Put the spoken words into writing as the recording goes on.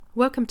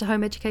Welcome to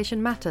Home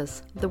Education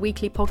Matters, the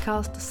weekly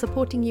podcast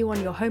supporting you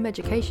on your home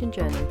education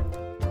journey.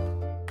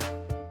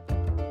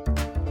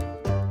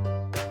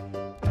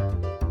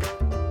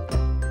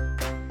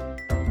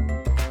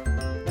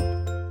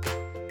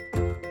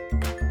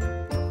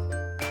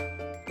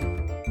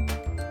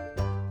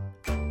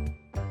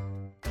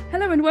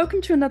 Hello and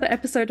welcome to another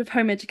episode of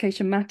Home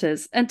Education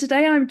Matters. And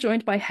today I'm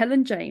joined by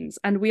Helen James,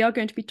 and we are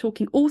going to be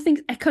talking all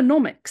things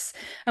economics.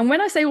 And when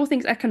I say all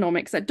things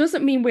economics, that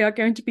doesn't mean we are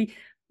going to be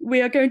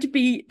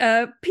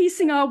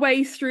piecing our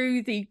way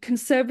through the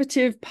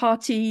Conservative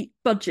Party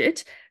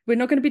budget. We're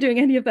not going to be doing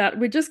any of that.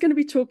 We're just going to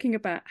be talking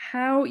about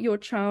how your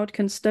child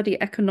can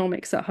study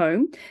economics at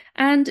home,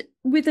 and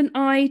with an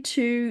eye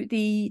to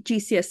the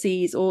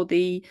GCSEs or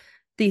the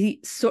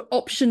sort of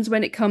options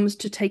when it comes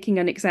to taking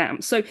an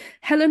exam. So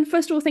Helen,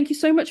 first of all, thank you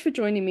so much for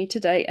joining me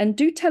today. And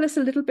do tell us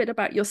a little bit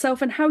about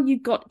yourself and how you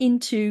got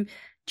into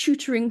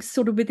tutoring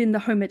sort of within the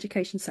home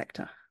education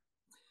sector.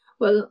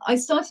 Well, I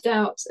started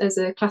out as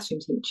a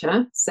classroom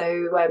teacher.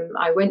 So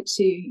I went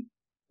to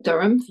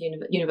Durham for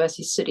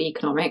university to study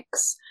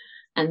economics.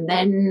 And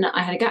then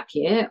I had a gap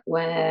year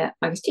where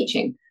I was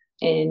teaching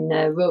in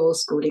a rural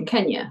school in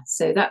Kenya.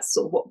 So that's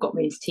sort of what got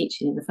me into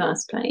teaching in the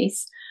first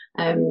place.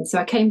 So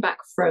I came back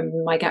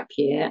from my gap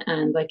year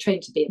and I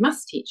trained to be a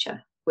maths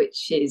teacher,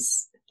 which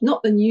is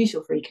not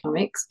unusual for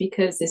economics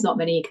because there's not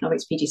many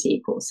economics PGCE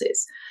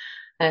courses.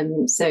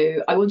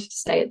 So I wanted to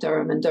stay at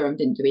Durham, and Durham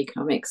didn't do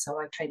economics, so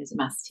I trained as a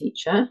maths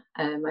teacher.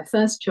 My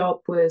first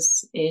job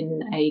was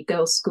in a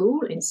girls'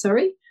 school in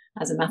Surrey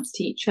as a maths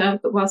teacher,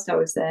 but whilst I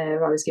was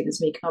there, I was given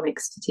some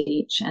economics to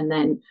teach, and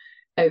then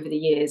over the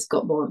years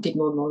did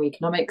more and more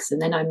economics, and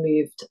then I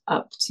moved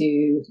up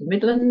to the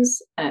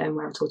Midlands,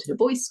 where I taught in a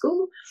boys'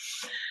 school.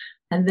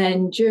 And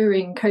then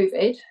during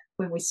COVID,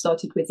 when we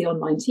started with the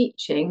online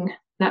teaching,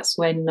 that's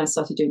when I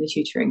started doing the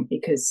tutoring,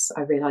 because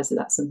I realised that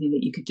that's something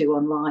that you could do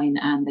online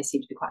and there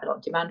seemed to be quite a lot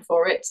of demand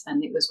for it.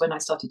 And it was when I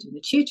started doing the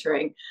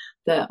tutoring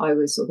that I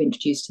was sort of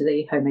introduced to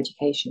the home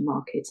education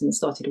market and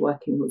started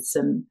working with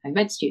some home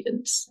ed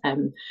students.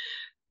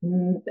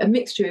 A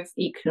mixture of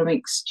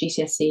economics,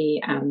 GCSE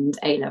and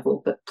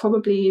A-level, but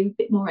probably a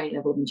bit more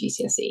A-level than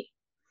GCSE.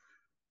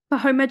 For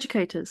home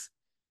educators?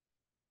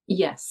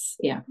 Yes,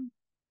 yeah.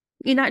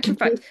 In actual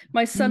fact,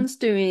 my son's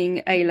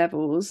doing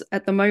A-levels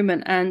at the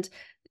moment, and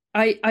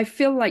I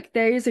feel like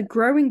there is a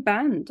growing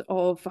band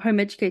of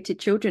home educated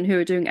children who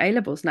are doing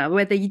A-levels now,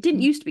 where they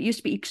didn't used to be. It used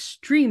to be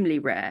extremely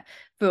rare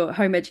for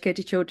home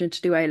educated children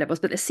to do A-levels,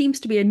 but there seems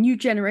to be a new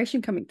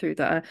generation coming through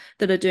that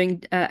are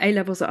doing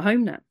A-levels at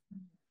home now.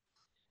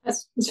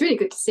 It's really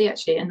good to see,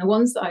 actually. And the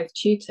ones that I've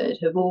tutored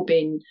have all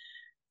been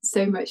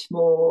so much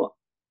more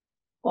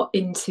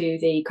into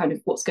the kind of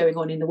what's going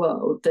on in the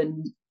world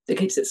than the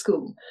kids at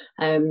school.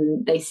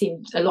 They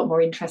seem a lot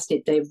more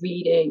interested. They're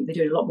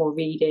doing a lot more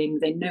reading.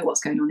 They know what's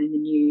going on in the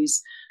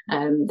news.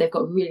 They've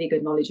got really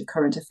good knowledge of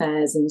current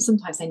affairs, and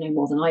sometimes they know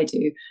more than I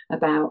do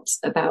about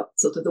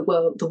sort of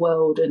the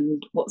world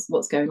and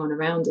what's going on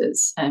around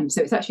us.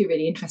 So it's actually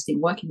really interesting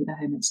working with the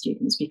home ed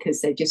students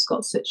because they've just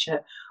got such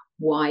a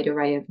wide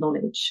array of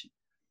knowledge.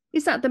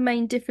 Is that the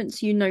main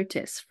difference you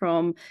notice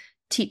from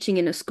teaching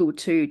in a school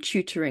to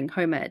tutoring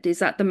home ed? Is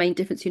that the main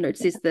difference you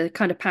notice? Is the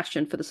kind of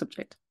passion for the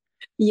subject?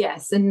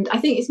 Yes, and I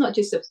think it's not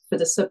just for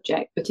the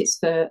subject, but it's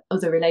for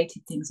other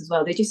related things as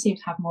well. They just seem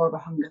to have more of a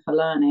hunger for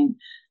learning,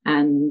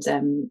 and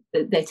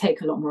they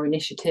take a lot more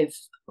initiative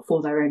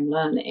for their own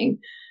learning.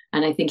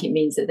 And I think it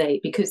means that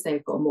because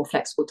they've got a more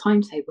flexible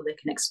timetable, they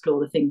can explore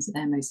the things that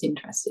they're most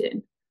interested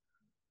in.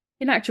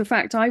 In actual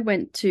fact, I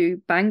went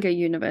to Bangor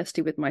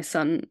University with my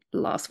son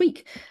last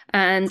week,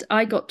 and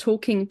I got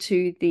talking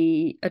to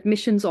the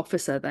admissions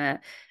officer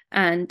there,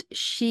 and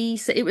she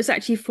said it was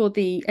actually for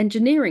the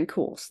engineering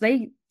course.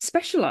 They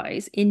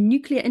specialise in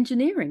nuclear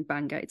engineering,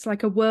 Bangor. It's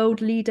like a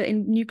world leader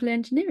in nuclear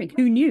engineering.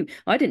 Who knew?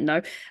 I didn't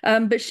know.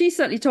 But she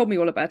certainly told me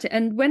all about it.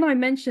 And when I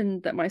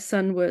mentioned that my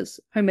son was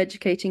had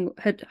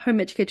home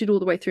educated all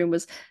the way through and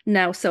was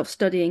now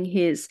self-studying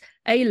his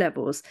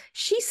A-levels,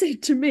 she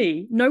said to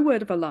me, no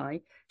word of a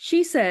lie,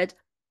 she said,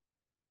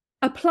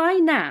 apply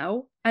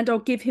now and I'll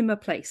give him a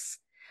place.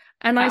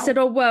 And wow. I said,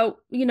 oh, well,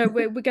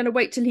 we're going to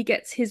wait till he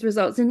gets his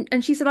results.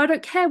 And she said, I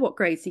don't care what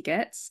grades he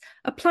gets.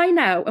 Apply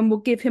now and we'll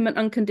give him an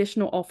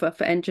unconditional offer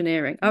for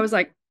engineering. I was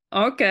like,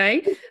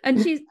 okay.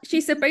 And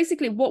she said,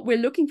 basically, what we're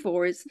looking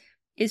for is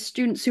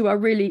students who are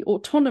really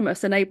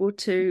autonomous and able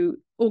to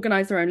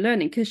organise their own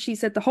learning. Because she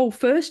said the whole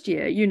first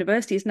year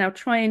university is now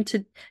trying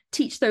to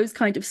teach those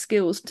kind of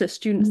skills to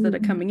students that are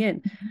coming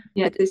in.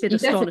 Yeah, it's a bit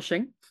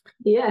astonishing.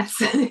 Yes.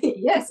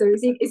 Yeah. So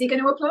is he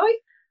going to apply?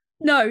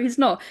 No, he's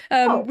not.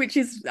 Which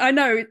is, I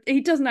know he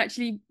does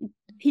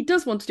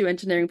want to do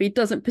engineering, but he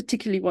doesn't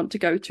particularly want to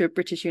go to a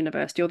British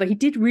university, although he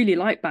did really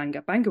like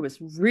Bangor. Bangor was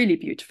really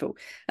beautiful.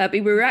 But we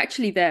were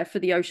actually there for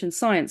the ocean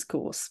science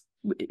course,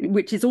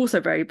 which is also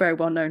very, very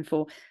well known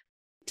for.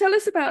 Tell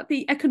us about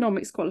the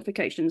economics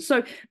qualifications.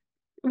 So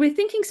we're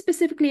thinking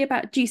specifically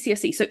about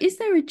GCSE. So is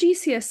there a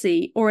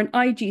GCSE or an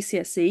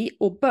IGCSE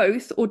or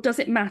both, or does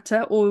it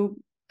matter, or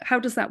how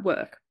does that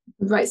work?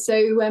 Right.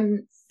 So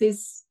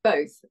there's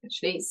both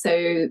actually.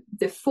 So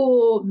the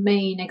four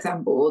main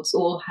exam boards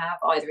all have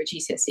either a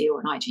GCSE or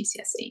an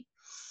IGCSE.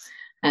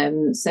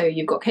 So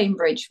you've got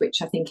Cambridge,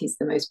 which I think is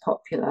the most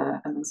popular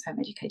amongst home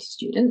educated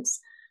students,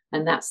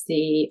 and that's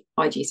the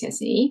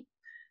IGCSE.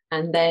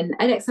 And then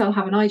EdXL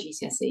have an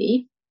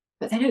IGCSE,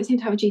 but they don't seem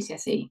to have a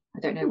GCSE. I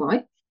don't know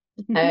why.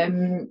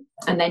 And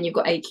then you've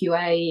got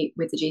AQA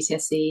with the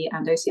GCSE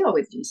and OCR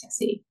with the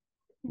GCSE.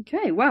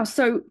 Okay, wow.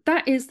 So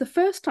that is the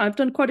first time I've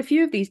done quite a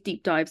few of these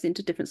deep dives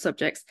into different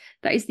subjects.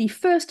 That is the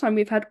first time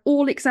we've had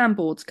all exam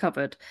boards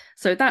covered.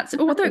 So that's,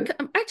 although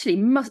actually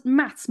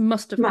maths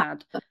must have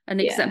had an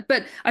exam, yeah.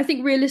 But I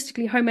think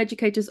realistically home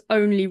educators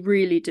only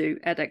really do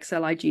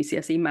EdXL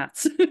IGCSE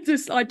maths.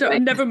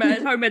 I've never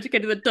met a home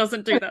educator that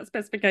doesn't do that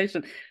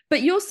specification.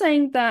 But you're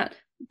saying that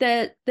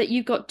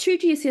you've got 2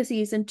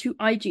 GCSEs and 2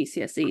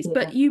 IGCSEs, yeah.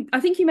 But I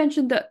think you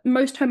mentioned that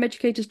most home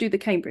educators do the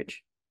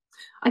Cambridge.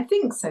 I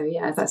think so,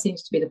 yeah. That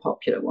seems to be the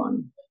popular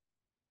one.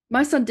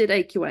 My son did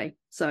AQA,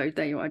 so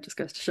there you are. It just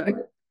goes to show.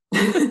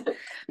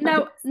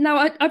 Now,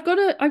 I've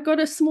got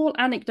a small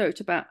anecdote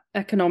about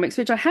economics,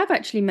 which I have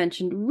actually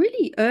mentioned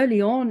really early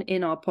on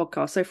in our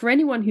podcast. So for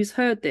anyone who's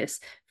heard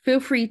this, feel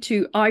free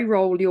to eye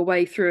roll your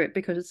way through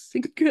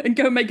it and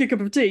go make a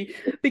cup of tea,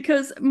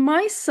 because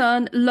my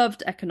son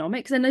loved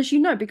economics. And as you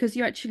know, because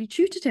you actually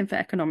tutored him for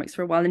economics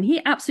for a while, and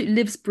he absolutely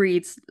lives,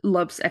 breathes,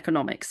 loves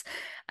economics.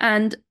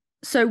 And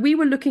so we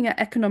were looking at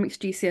economics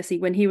GCSE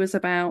when he was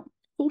about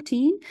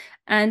 14,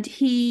 and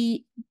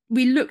we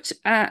looked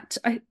at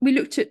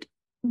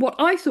what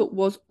I thought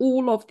was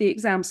all of the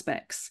exam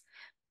specs,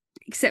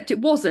 except it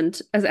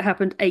wasn't, as it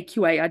happened,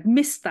 AQA. I'd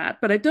missed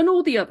that, but I'd done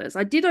all the others.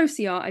 I did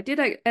OCR, I did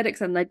EdXL,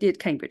 and I did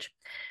Cambridge.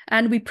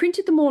 And we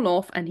printed them all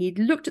off, and he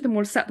looked at them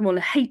all, sat them all,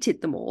 and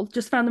hated them all,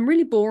 just found them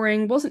really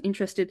boring, wasn't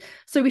interested.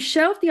 So we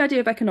shelved the idea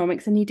of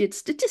economics, and he did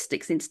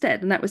statistics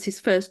instead, and that was his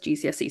first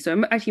GCSE.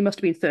 So actually must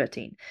have been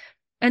 13.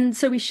 And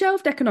so we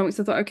shelved economics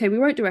and thought, okay, we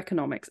won't do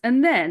economics.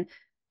 And then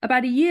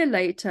about a year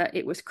later,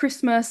 it was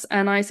Christmas.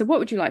 And I said, what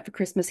would you like for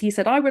Christmas? He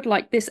said, I would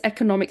like this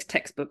economics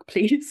textbook,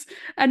 please.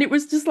 And it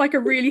was just like a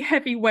really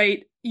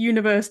heavyweight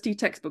university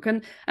textbook.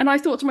 And I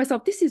thought to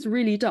myself, this is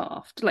really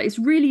daft. Like, it's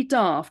really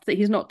daft that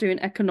he's not doing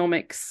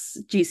economics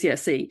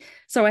GCSE.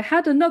 So I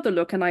had another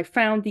look and I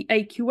found the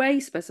AQA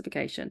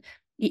specification.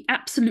 He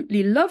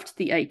absolutely loved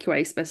the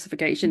AQA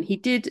specification. He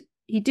did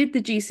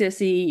the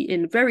GCSE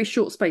in a very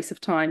short space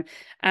of time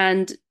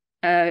and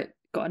got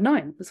a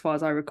 9, as far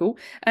as I recall.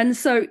 And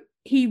so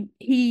he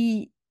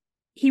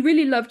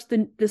really loved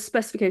the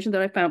specification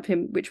that I found for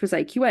him, which was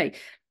AQA.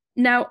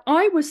 Now,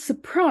 I was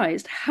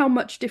surprised how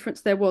much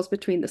difference there was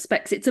between the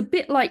specs. It's a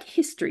bit like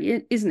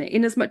history, isn't it?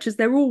 In as much as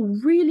they're all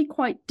really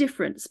quite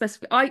different.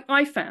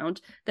 I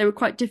found they were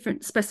quite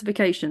different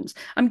specifications.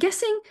 I'm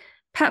guessing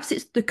perhaps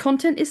it's the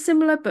content is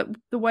similar, but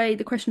the way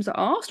the questions are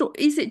asked, or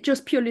is it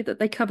just purely that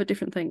they cover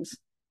different things?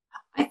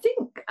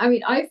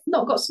 I've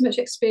not got so much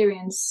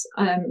experience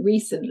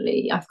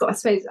recently. I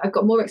suppose I've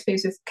got more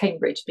experience with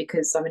Cambridge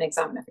because I'm an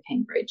examiner for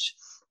Cambridge.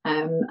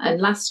 And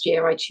last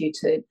year I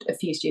tutored a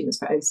few students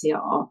for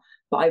OCR,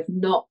 but I've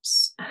not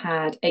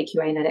had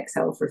AQA and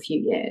EdXL for a few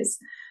years.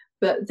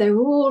 But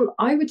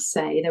I would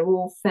say they're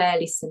all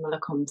fairly similar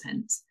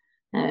content.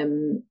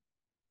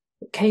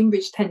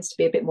 Cambridge tends to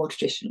be a bit more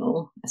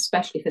traditional,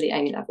 especially for the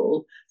A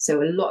level.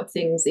 So a lot of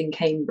things in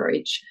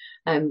Cambridge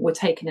were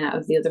taken out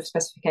of the other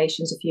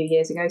specifications a few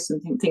years ago.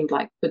 Things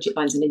like budget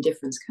lines and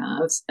indifference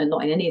curves, and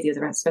not in any of the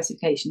other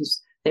specifications.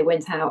 They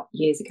went out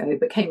years ago,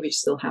 but Cambridge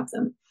still have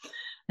them.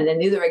 And then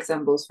the other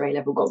examples for A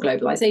level got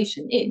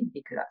globalisation in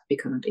because that's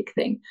become a big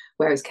thing.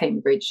 Whereas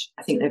Cambridge,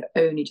 I think they've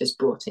only just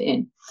brought it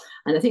in.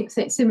 And I think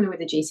similar with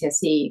the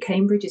GCSE,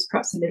 Cambridge is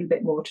perhaps a little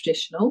bit more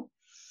traditional.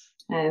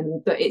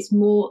 But it's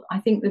more, I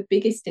think the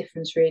biggest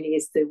difference really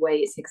is the way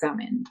it's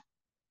examined.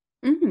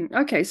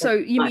 Okay, so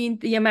you mean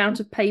the amount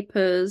of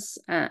papers?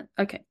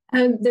 Okay.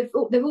 They've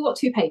all got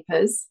 2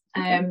 papers,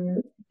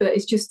 but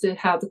it's just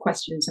how the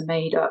questions are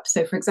made up.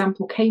 So, for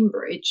example,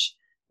 Cambridge,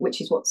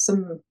 which is what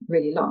some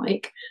really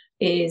like,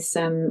 is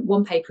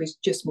one paper is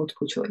just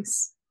multiple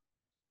choice.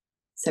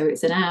 So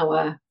it's an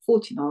hour,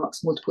 40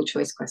 marks, multiple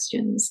choice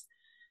questions.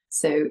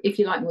 So if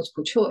you like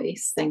multiple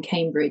choice, then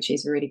Cambridge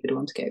is a really good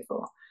one to go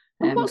for.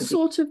 What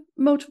sort of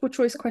multiple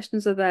choice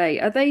questions are they?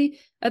 Are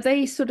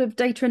they sort of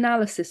data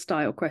analysis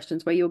style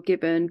questions where you're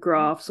given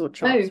graphs or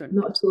charts? No,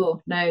 not at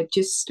all. No,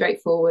 just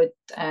straightforward.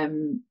 I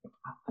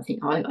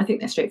think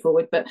they're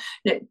straightforward, but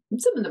no,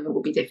 some of them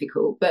will be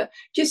difficult. But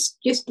just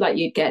like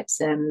you'd get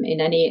in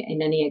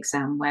any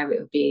exam where it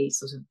would be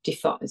sort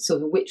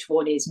of which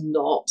one is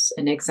not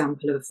an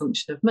example of a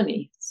function of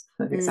money,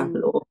 for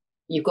example, or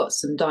you've got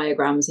some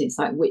diagrams. It's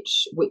like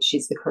which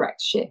is the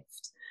correct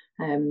shift.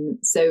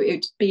 So it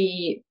would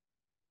be.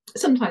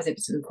 Sometimes there'd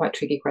be some quite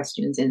tricky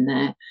questions in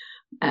there,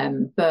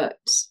 but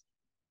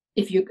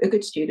if you're a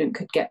good student,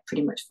 could get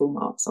pretty much full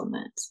marks on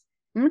that.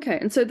 Okay,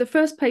 and so the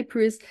first paper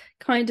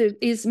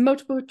is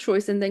multiple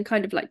choice and then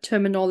kind of like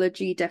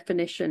terminology,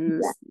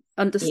 definitions,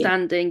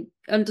 understanding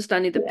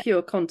the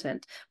pure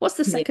content. What's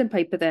the second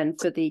paper then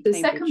for the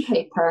Cambridge? Second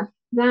paper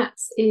That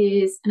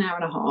is an hour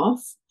and a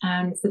half.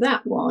 And for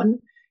that one,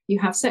 you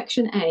have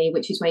section A,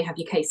 which is where you have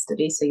your case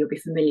study. So you'll be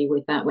familiar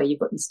with that, where you've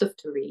got your stuff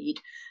to read.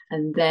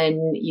 And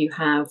then you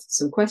have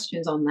some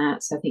questions on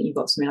that. So I think you've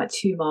got something like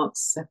 2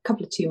 marks, a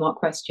couple of 2 mark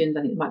questions.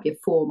 I think it might be a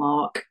 4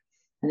 mark.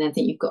 And then I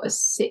think you've got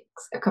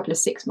a couple of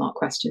 6 mark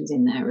questions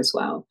in there as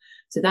well.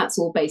 So that's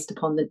all based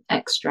upon the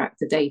extract,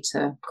 the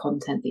data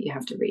content that you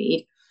have to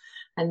read.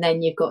 And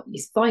then you've got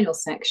this final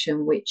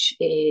section, which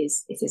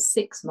is it's a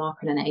 6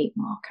 marker and an 8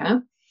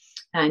 marker.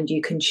 And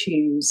you can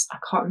choose, I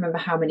can't remember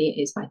how many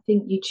it is, but I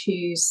think you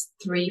choose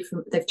 3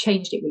 from, they've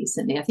changed it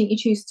recently. I think you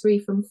choose 3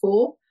 from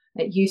 4.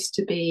 It used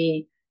to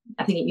be,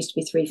 I think it used to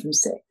be 3 from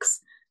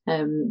 6.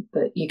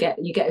 But you get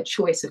a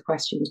choice of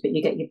questions, but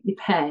you get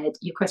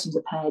your questions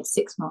are paired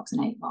 6 marks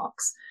and 8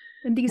 marks.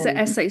 And these are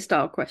essay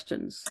style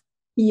questions.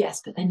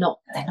 Yes, but they're not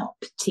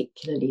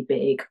particularly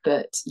big.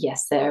 But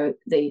yes, they're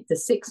the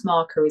 6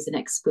 marker is an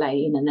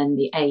explain, and then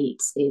the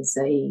 8 is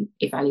a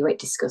evaluate,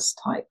 discuss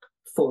type,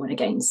 for and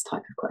against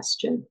type of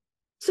question.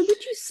 So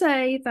would you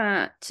say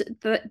that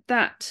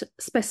that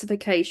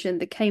specification,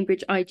 the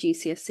Cambridge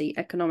IGCSE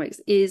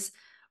economics, is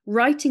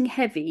writing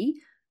heavy,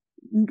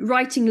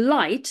 writing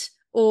light,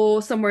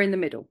 or somewhere in the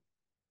middle?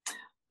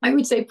 I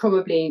would say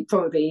probably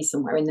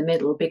somewhere in the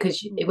middle,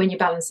 because when you're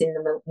balancing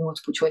the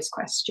multiple choice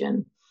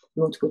question,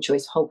 multiple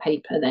choice whole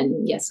paper,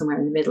 then yes, somewhere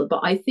in the middle.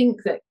 But I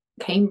think that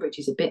Cambridge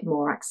is a bit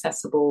more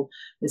accessible,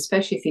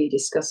 especially if you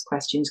discuss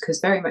questions, because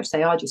very much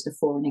they are just a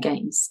for and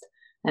against.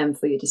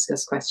 For your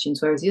discuss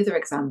questions, whereas the other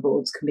exam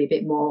boards can be a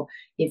bit more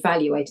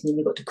evaluating, and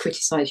you've got to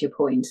criticise your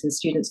points, and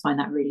students find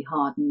that really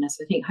hard. And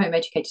so I think home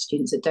educated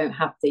students that don't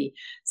have the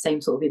same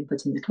sort of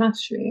input in the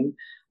classroom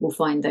will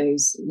find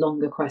those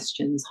longer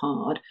questions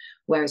hard,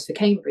 whereas for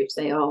Cambridge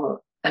they are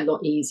a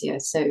lot easier.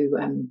 So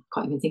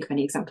can't even think of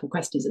any example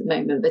questions at the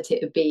moment, but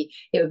it would be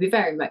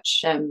very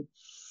much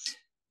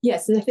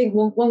yes. And I think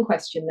one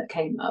question that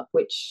came up,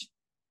 which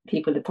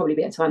people would probably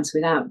be able to answer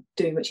without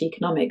doing much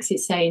economics,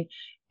 is saying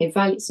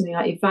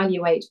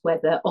evaluate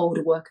whether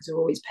older workers are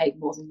always paid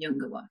more than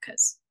younger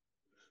workers.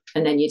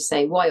 And then you'd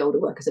say why older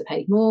workers are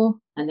paid more,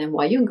 and then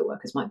why younger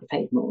workers might be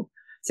paid more.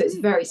 So it's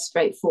a very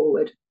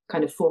straightforward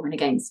kind of for and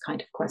against kind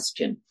of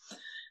question.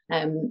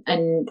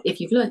 And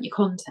if you've learnt your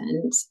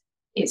content,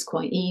 it's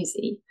quite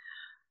easy.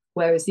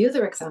 Whereas the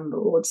other exam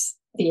boards,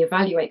 the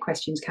evaluate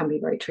questions can be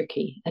very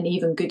tricky, and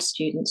even good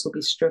students will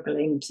be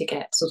struggling to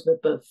get sort of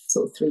above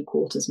sort of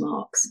 3/4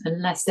 marks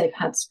unless they've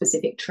had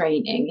specific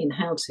training in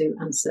how to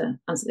answer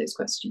those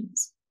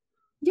questions.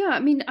 Yeah,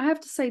 I mean, I have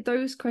to say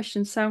those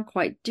questions sound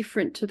quite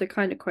different to the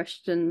kind of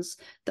questions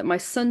that my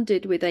son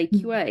did with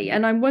AQA.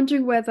 And I'm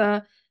wondering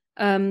whether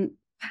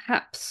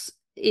perhaps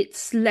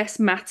it's less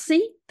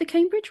mathsy, the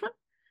Cambridge one?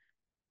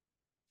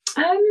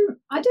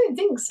 I don't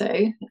think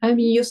so. I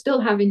mean, you'll still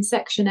have in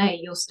section A,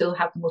 you'll still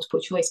have multiple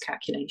choice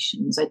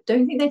calculations. I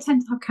don't think they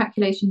tend to have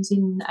calculations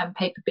in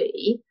paper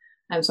B,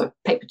 sorry,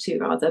 paper 2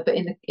 rather, but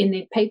in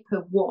the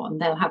paper 1,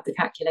 they'll have the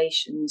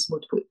calculations,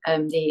 multiple,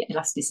 the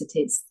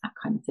elasticities, that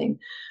kind of thing.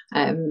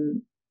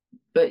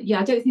 But yeah,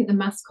 I don't think the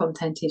maths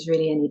content is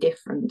really any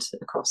different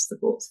across the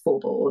 4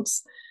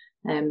 boards.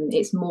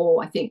 It's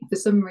more, I think, for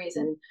some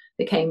reason,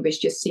 the Cambridge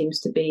just seems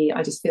to be,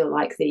 I just feel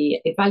like the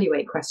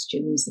evaluate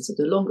questions, the sort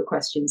of longer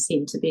questions,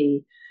 seem to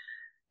be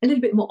a little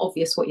bit more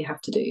obvious what you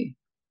have to do.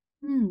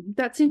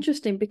 That's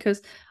interesting,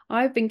 because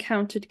I've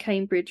encountered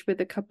Cambridge with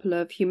a couple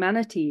of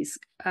humanities,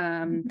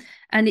 and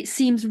it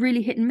seems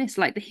really hit and miss.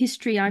 Like the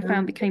history, I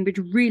found the Cambridge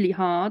really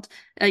hard,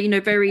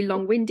 very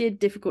long-winded,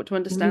 difficult to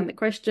understand the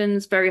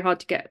questions, very hard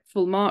to get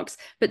full marks.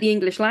 But the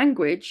English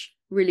language,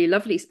 really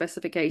lovely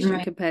specification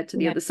compared to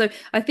the others. So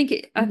I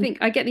think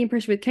I get the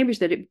impression with Cambridge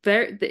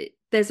that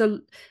there's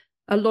a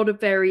lot of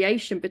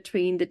variation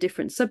between the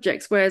different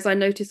subjects, whereas I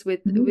notice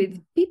with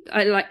people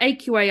like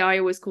AQA, I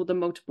always call them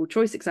multiple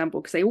choice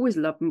example, because they always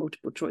love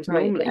multiple choice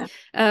normally.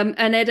 And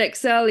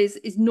EdXL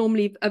is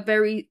normally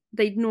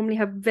they normally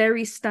have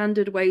very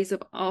standard ways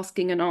of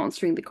asking and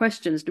answering the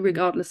questions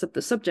regardless of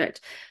the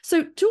subject.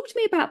 So talk to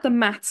me about the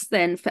maths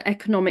then for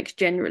economics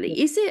generally.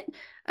 Is it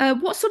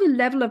what sort of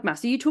level of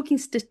maths? Are you talking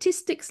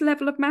statistics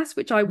level of maths,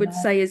 which I would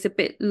say is a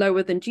bit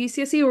lower than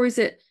GCSE, or is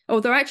it?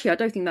 Although actually, I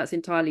don't think that's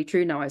entirely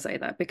true now I say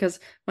that, because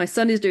my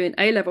son is doing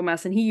A-level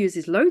maths and he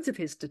uses loads of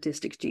his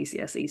statistics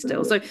GCSE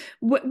still. So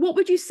what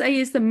would you say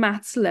is the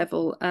maths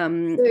level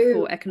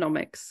for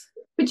economics?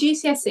 For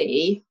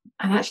GCSE,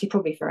 and actually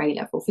probably for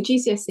A-level, for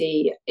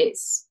GCSE,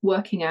 it's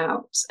working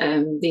out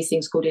these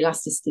things called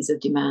elasticities of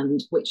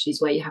demand, which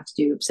is where you have to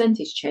do a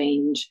percentage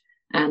change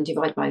and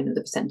divide by another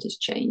percentage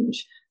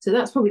change. So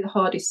that's probably the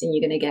hardest thing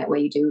you're going to get, where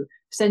you do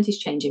percentage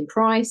change in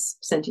price,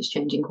 percentage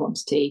change in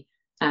quantity,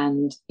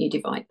 and you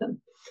divide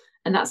them.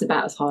 And that's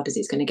about as hard as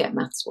it's going to get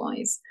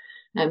maths-wise.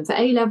 For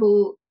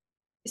A-level,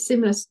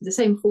 similar, the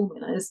same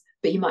formulas,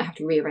 but you might have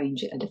to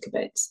rearrange it a little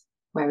bit.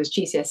 Whereas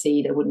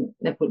GCSE, they wouldn't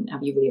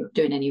have you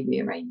doing any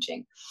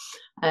rearranging.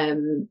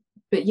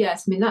 But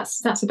yes, I mean,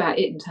 that's about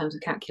it in terms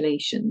of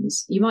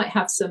calculations. You might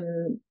have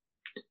some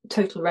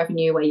total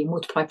revenue where you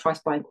multiply price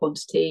by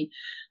quantity,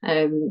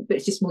 but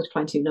it's just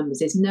multiplying 2 numbers.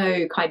 There's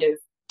no kind of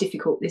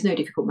there's no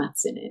difficult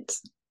maths in it.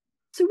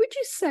 So would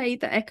you say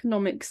that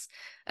economics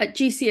at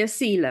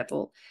GCSE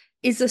level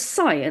is a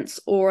science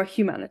or a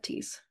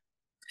humanities?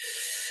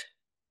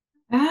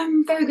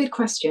 Very good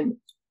question.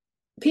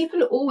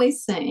 People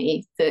always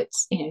say that,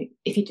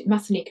 if you do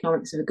maths and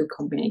economics are a good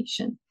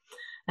combination.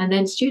 And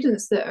then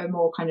students that are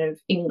more kind of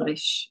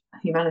English,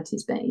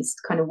 humanities based,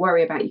 kind of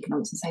worry about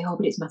economics and say, oh,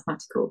 but it's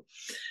mathematical.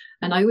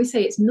 And I always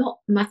say it's not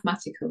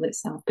mathematical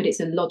itself, but it's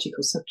a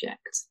logical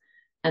subject.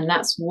 And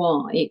that's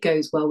why it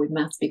goes well with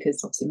maths,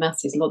 because obviously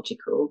maths is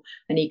logical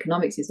and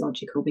economics is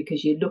logical,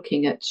 because you're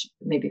looking at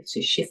maybe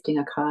shifting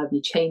a curve,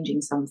 you're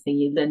changing something,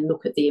 you then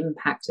look at the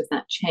impact of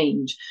that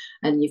change,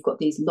 and you've got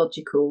these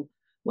logical,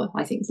 well,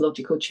 I think it's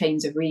logical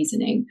chains of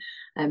reasoning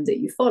that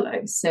you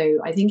follow. So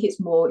I think it's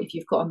more, if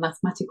you've got a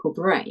mathematical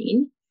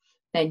brain,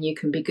 then you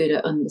can be good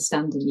at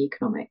understanding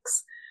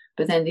economics.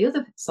 But then the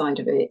other side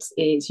of it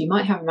is you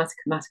might have a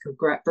mathematical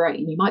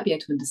brain, you might be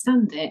able to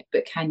understand it,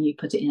 but can you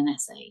put it in an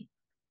essay?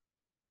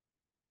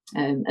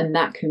 And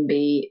that can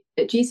be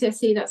at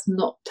GCSE,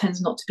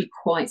 tends not to be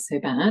quite so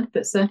bad,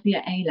 but certainly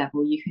at A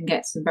level you can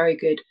get some very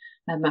good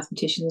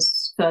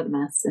mathematicians, further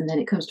maths, and then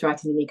it comes to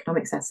writing an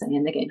economics essay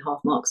and they're getting half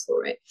marks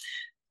for it.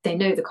 They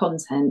know the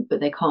content, but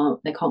they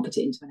can't put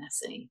it into an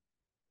essay.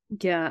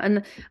 Yeah,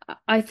 and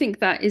I think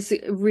that is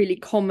a really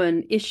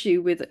common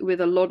issue with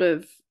a lot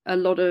of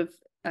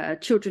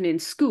children in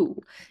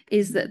school,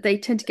 is that they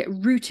tend to get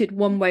rooted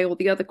one way or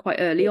the other quite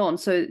early on.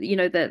 So, are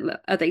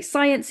they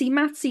sciencey,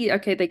 mathsy?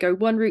 Okay, they go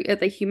one route. Are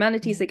they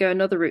humanities? They go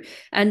another route.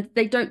 And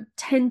you don't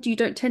tend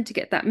to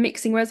get that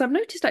mixing. Whereas I've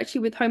noticed actually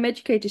with home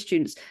educator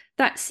students,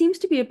 that seems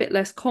to be a bit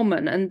less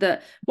common. And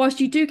that whilst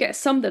you do get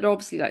some that are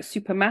obviously like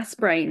super maths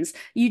brains,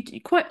 you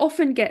quite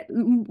often get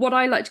what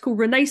I like to call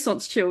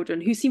Renaissance children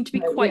who seem to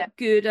be quite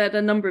good at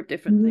a number of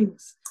different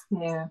things.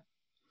 Yeah.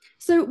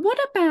 So what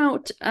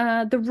about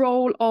the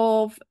role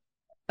of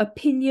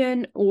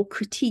opinion or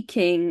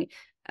critiquing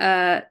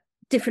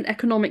different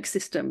economic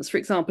systems, for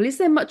example? Is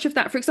there much of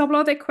that? For example,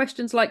 are there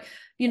questions like,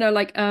 I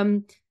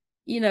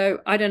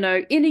don't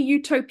know, in a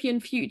utopian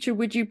future,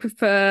 would you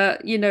prefer,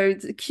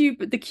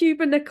 the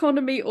Cuban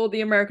economy or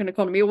the American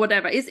economy or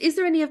whatever? Is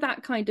there any of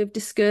that kind of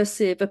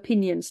discursive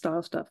opinion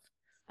style stuff?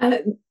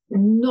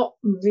 Not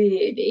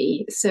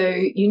really. So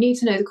you need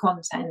to know the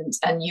content,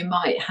 and you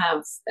might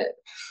have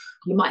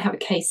a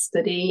case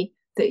study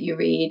that you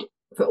read.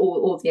 For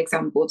all the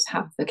exam boards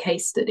have a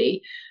case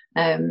study,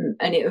 and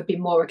it would be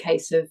more a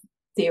case of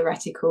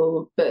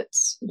theoretical, but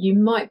you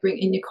might bring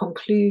in your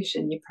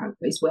conclusion,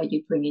 is where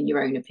you bring in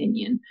your own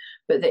opinion,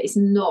 but that it's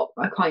not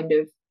a kind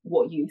of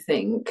what you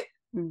think,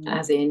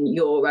 as in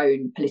your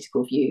own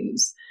political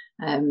views.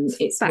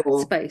 It's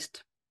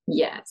facts-based.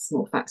 Yeah, it's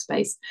more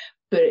facts-based.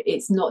 But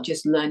it's not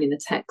just learning the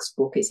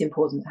textbook. It's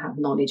important to have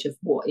knowledge of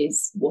what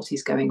is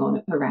going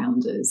on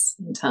around us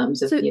in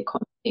terms of the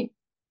economy.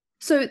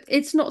 So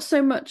it's not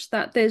so much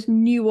that there's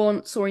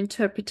nuance or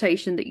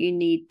interpretation that you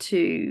need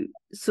to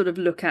sort of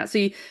look at.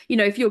 So,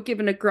 if you're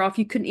given a graph,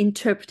 you can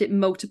interpret it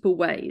multiple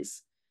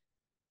ways.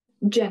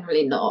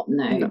 Generally not,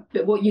 no.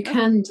 But what you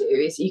can do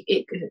is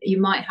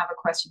you might have a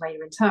question where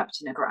you're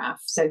interpreting a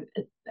graph. So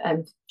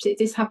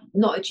this happened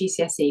not at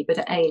GCSE, but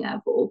at A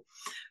level,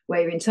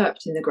 where you're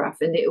interpreting the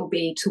graph, and it will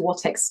be, to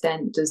what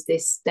extent does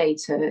this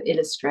data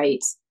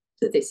illustrate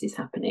that this is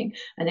happening?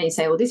 And then you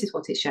say, well, this is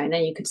what it's showing.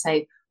 Then you could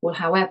say, well,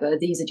 however,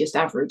 these are just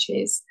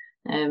averages,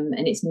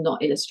 and it's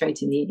not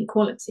illustrating the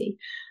inequality.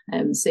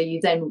 So you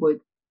then would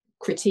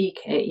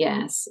critique it,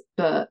 yes,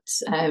 but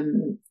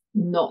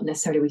not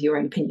necessarily with your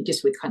own opinion,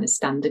 just with kind of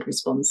standard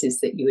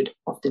responses that you would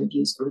often have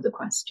used for other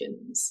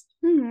questions.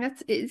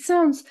 It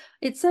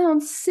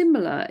sounds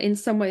similar in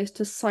some ways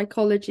to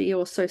psychology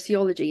or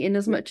sociology, in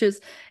as much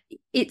as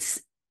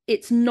it's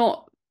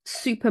not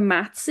super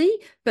mathsy,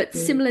 but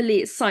similarly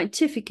it's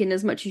scientific in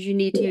as much as you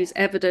need to use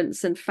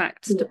evidence and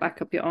facts to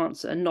back up your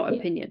answer and not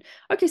opinion.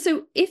 Okay,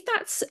 so if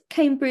that's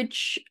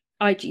Cambridge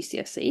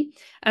IGCSE,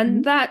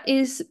 and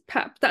that's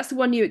the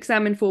one you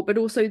examine for, but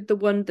also the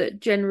one that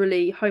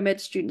generally home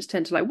ed students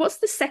tend to like, what's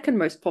the second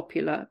most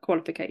popular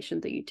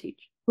qualification that you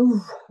teach?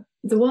 Ooh,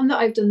 the one that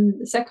I've done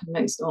the second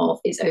most of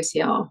is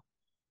OCR.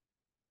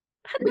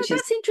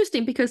 That's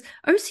interesting, because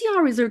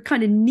OCR is a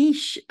kind of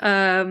niche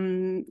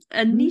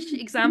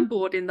exam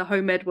board in the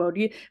home ed world.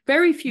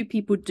 Very few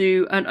people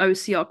do an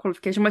OCR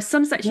qualification. My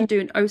son's actually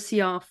doing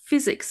OCR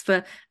physics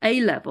for A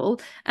level,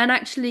 and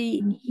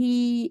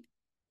actually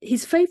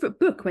his favorite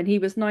book when he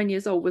was 9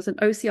 years old was an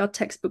OCR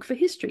textbook for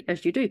history,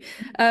 as you do.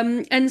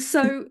 And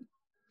so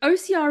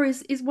OCR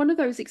is one of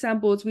those exam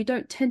boards we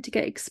don't tend to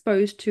get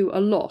exposed to a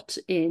lot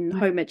in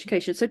home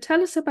education. So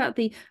tell us about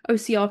the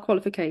OCR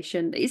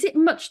qualification. Is it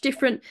much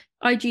different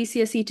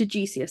IGCSE to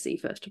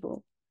GCSE, first of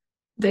all?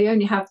 They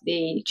only have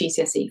the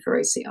GCSE for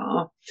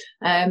OCR.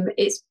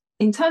 It's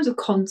in terms of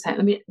content,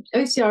 I mean,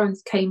 OCR and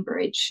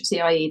Cambridge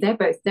CIE,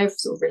 they're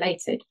sort of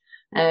related.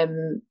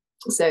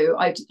 So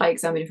I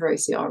examined for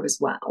OCR as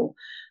well,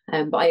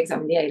 but I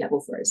examined the A level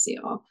for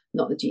OCR,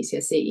 not the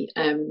GCSE.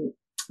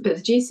 But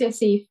the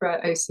GCSE for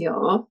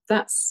OCR,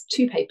 that's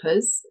 2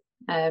 papers.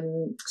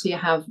 So you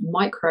have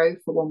micro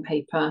for one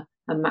paper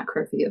and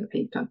macro for the other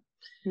paper.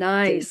 So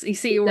Nice. You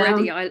see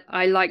already, down,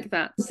 I like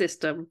that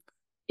system.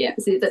 yeah.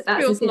 So that's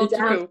Feels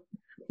logical.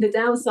 the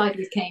downside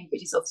with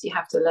Cambridge is obviously you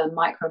have to learn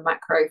micro and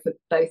macro for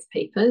both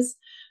papers,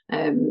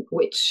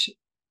 which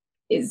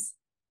is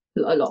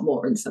a lot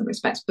more in some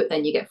respects. But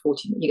then you get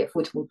 40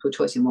 multiple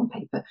choice in one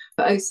paper.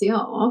 For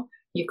OCR,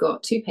 you've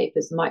got two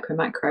papers, micro and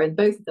macro, and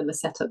both of them are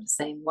set up the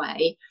same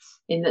way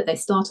in that they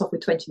start off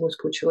with 20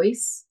 multiple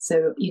choice.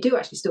 So you do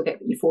actually still get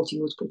your 40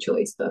 multiple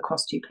choice, but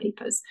across two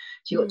papers.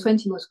 So you've got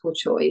 20 multiple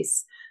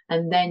choice,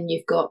 and then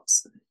you've got,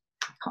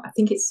 I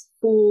think it's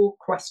 4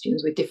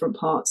 questions with different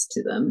parts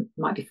to them,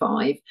 might be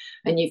 5,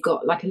 and you've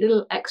got like a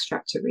little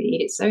extract to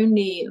read. It's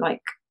only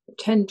like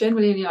 10,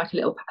 generally only like a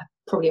little,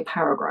 probably a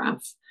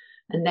paragraph,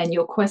 and then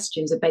your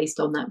questions are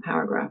based on that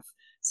paragraph.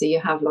 So you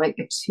have like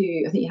a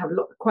 2, I think you have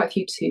quite a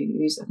few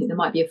 2s, I think there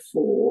might be a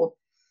 4,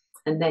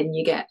 and then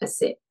you get a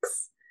 6,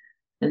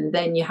 and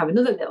then you have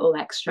another little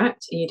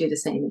extract and you do the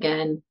same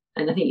again,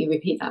 and I think you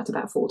repeat that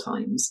about 4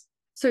 times.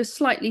 So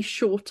slightly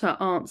shorter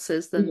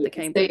answers than the So,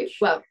 Cambridge.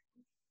 well,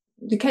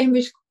 the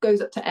Cambridge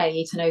goes up to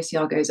 8 and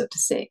OCR goes up to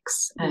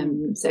 6.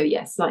 So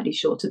yeah, slightly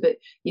shorter, but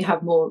you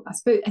have more,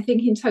 I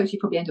think in total you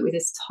probably end up with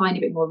this tiny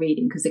bit more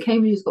reading, because the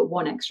Cambridge has got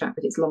 1 extract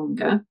but it's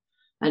longer,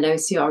 and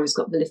OCR has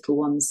got the little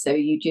ones. So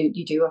you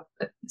do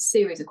a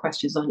series of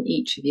questions on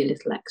each of your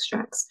little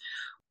extracts.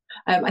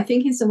 I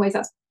think in some ways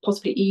that's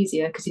possibly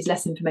easier because there's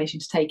less information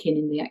to take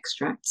in the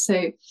extract.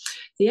 So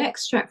the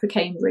extract for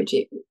Cambridge,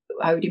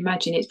 I would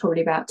imagine it's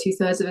probably about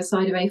 2/3 of a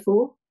side of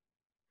A4.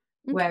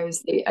 Okay.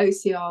 Whereas the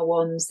OCR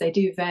ones, they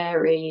do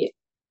vary.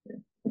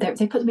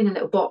 They put them in a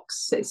little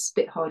box, so it's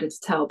a bit harder to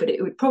tell, but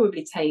it would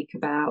probably take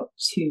about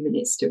 2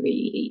 minutes to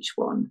read each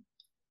one.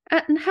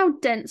 And how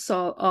dense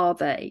are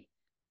they?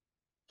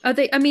 Are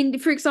they, I mean,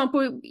 for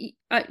example,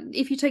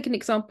 if you take an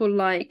example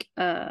like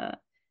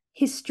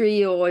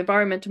history or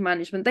environmental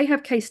management, they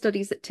have case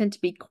studies that tend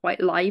to be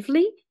quite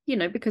lively,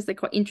 because they're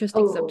quite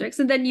interesting subjects.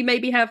 And then you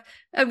maybe have,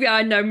 yeah,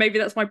 I know, maybe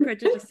that's my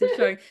prejudice to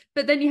show,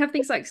 but then you have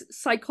things like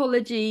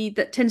psychology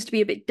that tends to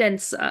be a bit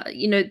denser,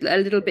 a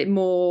little bit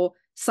more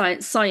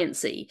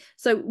sciencey.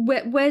 So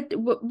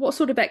what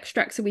sort of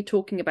extracts are we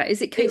talking about?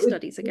 Is it case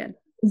studies again?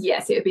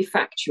 Yes, it would be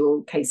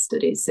factual case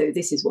studies. So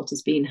this is what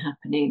has been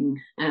happening,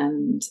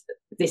 and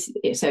this.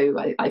 So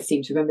I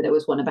seem to remember there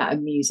was one about a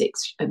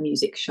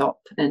music shop,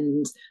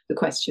 and the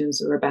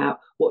questions were about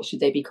what should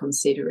they be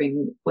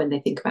considering when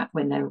they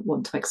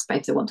want to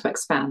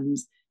expand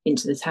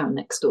into the town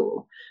next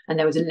door. And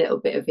there was a little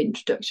bit of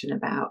introduction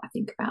about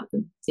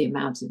the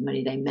amount of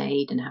money they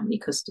made and how many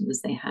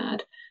customers they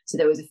had. So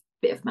there was a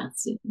bit of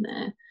maths in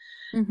there,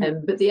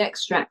 but the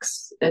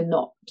extracts are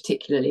not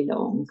particularly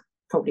long.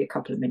 Probably a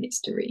couple of minutes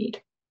to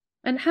read.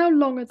 And how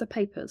long are the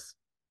papers?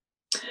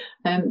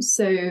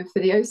 So for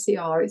the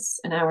OCR, it's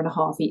an hour and a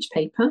half each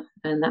paper,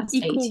 and that's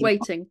equal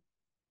weighting. Marks.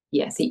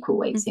 Yes, equal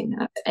weighting.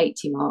 That's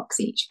 80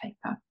 marks each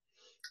paper.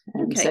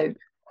 Okay. So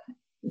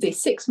the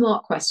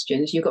 6-mark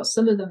questions, you've got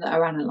some of them that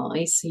are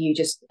analysed, so you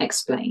just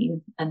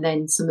explain, and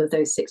then some of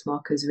those 6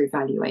 markers are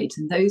evaluate,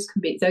 and those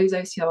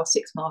OCR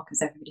 6 markers.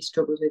 Everybody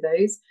struggles with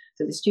those.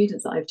 So the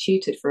students that I've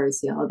tutored for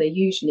OCR, they're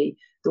usually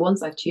the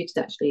ones I've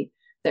tutored actually.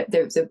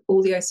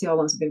 All the OCR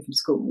ones have been from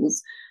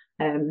schools,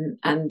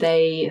 and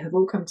they have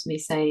all come to me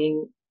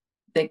saying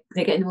they're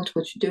getting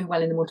doing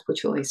well in the multiple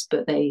choice,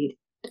 but they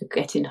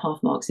get in half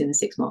marks in the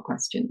 6-mark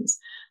questions,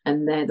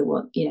 and they're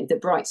the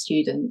bright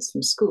students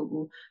from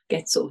school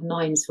get sort of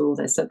 9s for all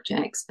their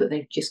subjects, but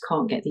they just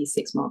can't get these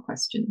 6-mark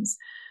questions.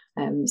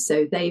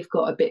 So they've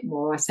got a bit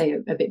more,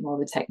 a bit more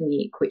of a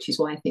technique, which is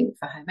why I think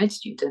for home ed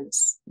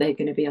students they're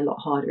going to be a lot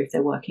harder if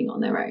they're working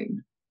on their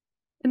own.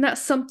 And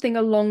that's something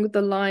along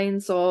the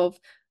lines of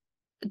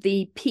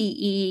the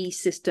PE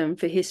system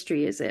for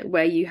history, is it?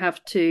 Where you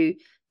have to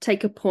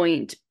take a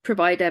point,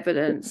 provide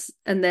evidence,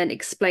 and then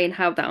explain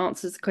how that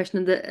answers the question.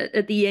 And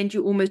at the end,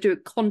 you almost do a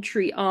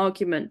contrary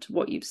argument to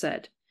what you've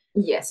said.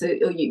 Yeah, so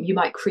you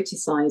might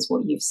criticise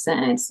what you've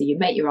said. So you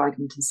make your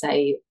argument and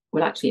say,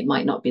 well, actually, it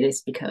might not be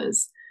this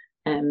because...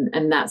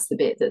 and that's the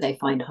bit that they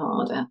find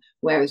harder.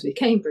 Whereas with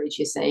Cambridge,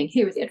 you're saying,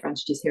 here are the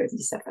advantages, here are the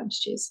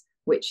disadvantages,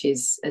 which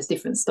is a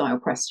different style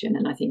question,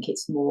 and I think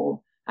it's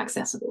more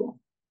accessible.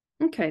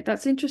 Okay,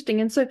 that's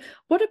interesting. And so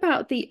what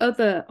about the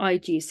other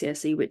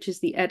IGCSE, which is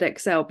the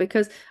EdXL?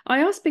 Because I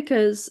ask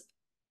because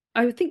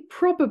I think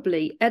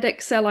probably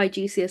EdXL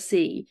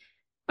IGCSE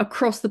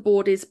across the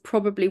board is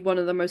probably one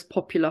of the most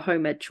popular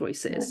home ed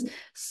choices.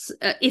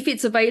 If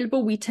it's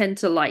available, we tend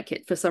to like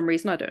it for some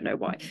reason. I don't know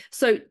why.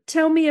 So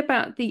tell me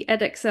about the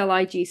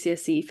EdXL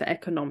IGCSE for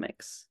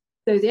economics.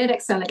 So the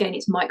EdXL, again,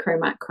 it's micro,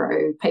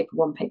 macro, paper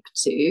 1, paper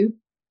 2,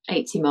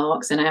 80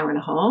 marks, an hour and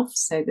a half,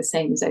 so the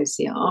same as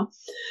OCR.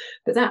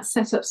 But that's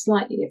set up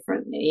slightly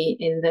differently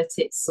in that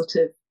it's sort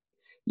of,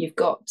 you've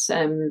got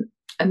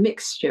a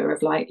mixture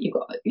of like, you've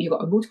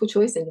got a multiple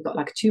choice, and you've got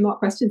like a 2-mark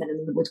question, then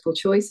another multiple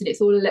choice, and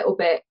it's all a little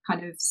bit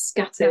kind of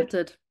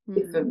scattered.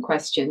 Different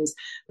questions.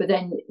 But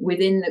then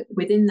within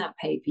that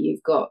paper,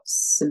 you've got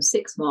some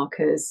 6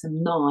 markers,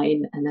 some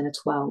 9, and then a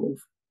 12.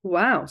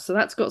 Wow. So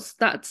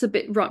that's a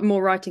bit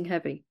more writing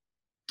heavy.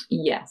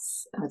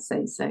 Yes, I'd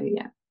say so,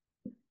 yeah.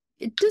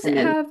 Does And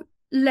it then have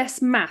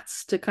less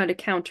maths to kind of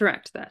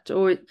counteract that,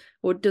 or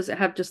does it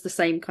have just the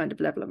same kind of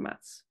level of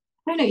maths?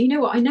 I don't know. You know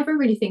what? I never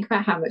really think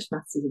about how much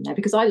maths is in there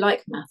because I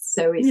like maths,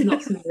 so Yeah.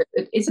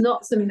 it's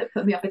not something that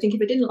put me off. I think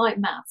if I didn't like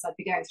maths, I'd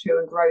be going through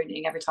and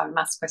groaning every time a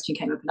maths question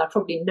came up, and I'd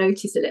probably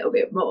notice a little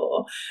bit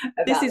more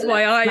This about is the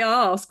why level I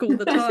of ask all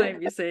the maths.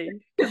 time, you see,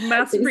 because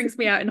maths brings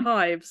me out in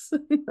hives.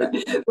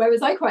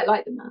 Whereas I quite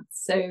like the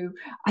maths, so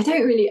I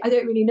don't really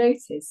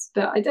notice.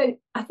 But I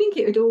think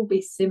it would all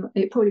be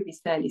it'd probably be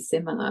fairly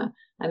similar.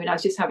 I mean, I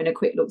was just having a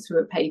quick look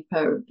through a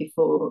paper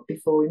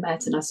before we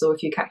met, and I saw a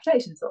few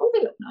calculations. I thought, oh,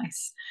 they look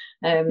nice.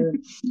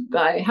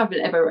 But I haven't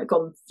ever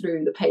gone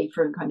through the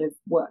paper and kind of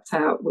worked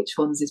out which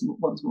one's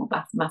more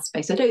maths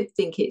based. I don't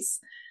think it's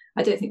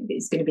going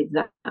to be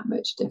that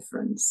much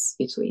difference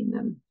between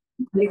them.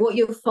 I think what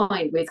you'll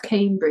find with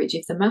Cambridge,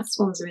 if the maths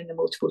ones are in the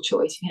multiple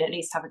choice, you can at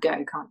least have a go,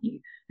 can't you?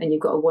 And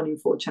you've got a 1 in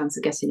 4 chance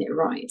of getting it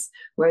right.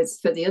 Whereas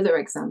for the other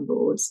exam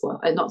boards,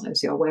 well, not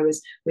OCR,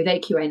 whereas with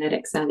AQA and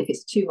EdXL, if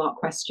it's a 2-mark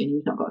question and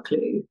you've not got a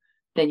clue,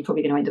 then you're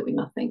probably going to end up with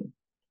nothing.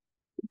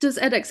 Does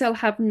EdXL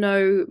have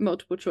no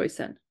multiple choice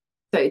then?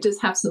 So it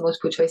does have some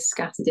multiple choice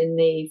scattered in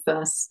the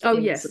first Oh,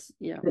 things yes.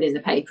 Yeah. within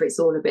the paper. It's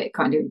all a bit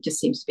kind of just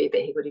seems to be a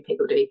bit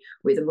higgledy-piggledy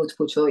with a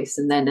multiple choice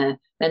and then a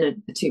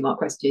 2-mark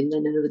question,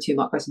 then another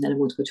 2-mark question, then a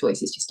multiple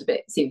choice. It's just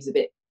seems a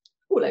bit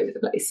all over the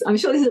place. I'm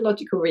sure there's a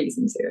logical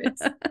reason to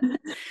it.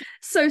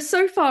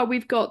 So far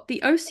we've got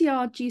the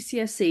OCR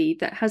GCSE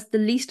that has the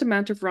least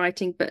amount of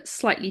writing but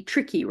slightly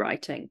tricky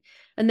writing.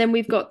 And then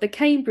we've got the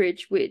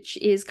Cambridge, which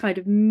is kind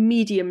of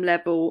medium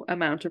level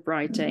amount of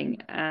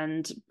writing,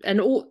 and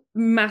all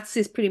maths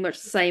is pretty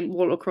much the same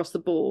all across the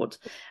board.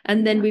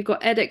 And then we've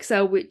got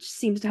EdXL, which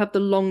seems to have the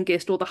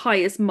longest or the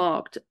highest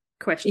marked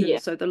questions, Yeah.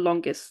 so the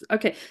longest.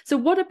 Okay, so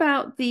what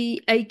about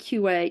the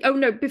AQA? Oh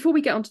no, before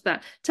we get onto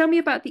that, tell me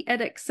about the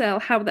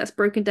EdXL, how that's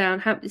broken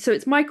down. So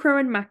it's micro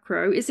and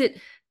macro. Is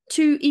it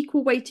 2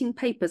 equal weighting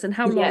papers, and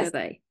how long are Yes.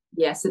 they?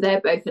 Yeah, so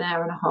they're both an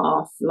hour and a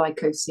half, like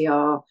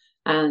OCR,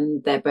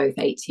 and they're both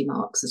 80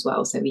 marks as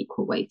well, so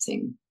equal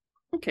weighting.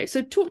 Okay,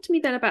 so talk to me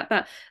then about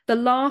that. The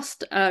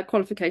last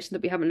qualification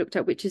that we haven't looked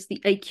at, which is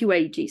the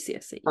AQA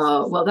GCSEs.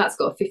 Well, that's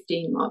got a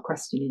 15-mark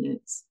question in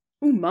it.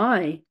 Oh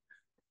my.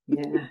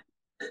 Yeah.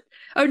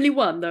 Only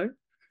one though.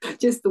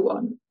 Just the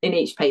one in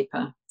each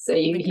paper. So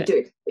you Okay.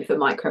 do it for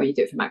micro, you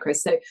do it for macro.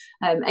 So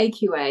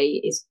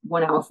AQA is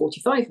 1 hour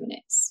 45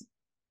 minutes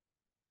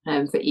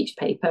for each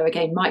paper.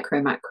 Again,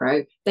 micro,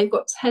 macro. They've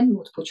got 10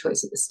 multiple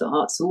choice at the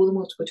start. So all the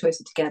multiple choice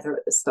are together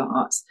at the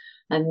start.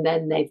 And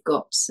then they've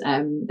got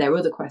their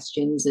other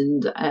questions,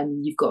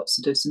 and you've got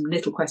sort of some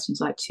little questions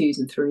like 2s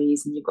and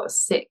 3s, and you've got a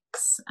 6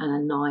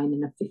 and a 9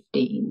 and a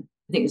 15.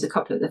 I think there's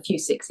a few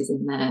 6s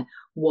in there,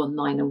 1,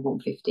 9 and 1,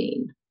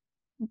 15.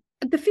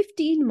 The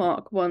 15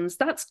 mark ones,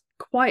 that's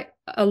quite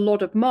a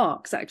lot of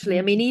marks, actually.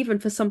 I mean, even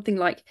for something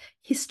like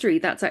history,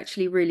 that's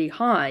actually really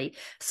high.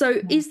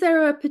 So is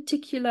there a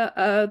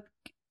particular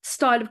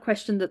style of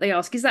question that they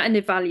ask? Is that an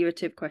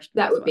evaluative question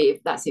as well?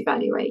 That's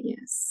evaluate,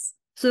 yes.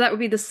 So that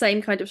would be the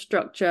same kind of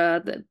structure,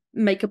 that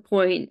make a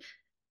point,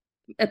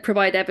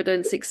 provide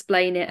evidence,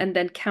 explain it, and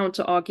then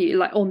counter argue,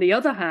 like on the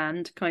other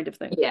hand, kind of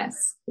thing.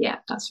 Yes, yeah,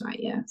 that's right,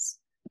 yes.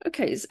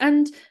 Okay,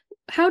 and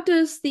how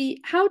does the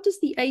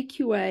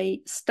AQA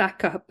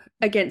stack up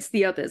against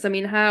the others? I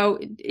mean, how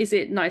is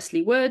it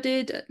nicely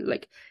worded?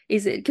 Like,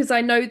 is it, because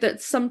I know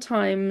that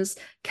sometimes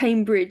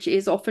Cambridge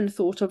is often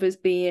thought of as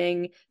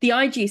being, the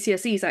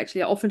IGCSEs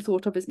actually are often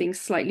thought of as being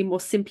slightly more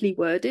simply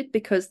worded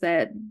because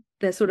they're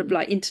sort of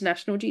like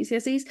international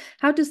GCSEs.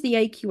 How does the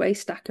AQA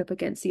stack up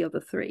against the other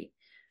three?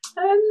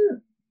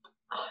 Um,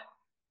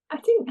 I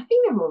think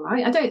they're all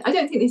right. I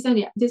don't think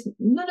there's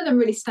none of them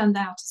really stand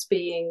out as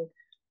being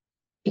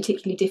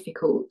particularly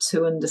difficult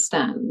to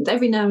understand.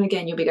 Every now and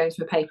again, you'll be going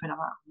through a paper and I'm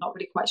not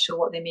really quite sure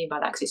what they mean by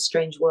that because it's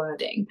strange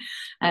wording.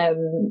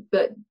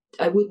 But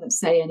I wouldn't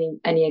say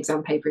any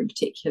exam paper in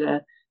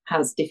particular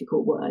has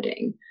difficult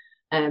wording.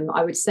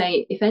 I would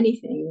say, if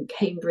anything,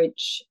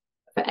 Cambridge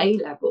for A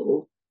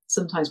level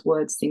sometimes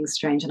words things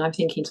strange. And I'm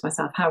thinking to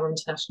myself, how are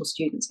international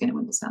students going to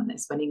understand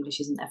this when English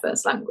isn't their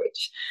first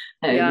language?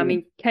 Yeah, I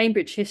mean,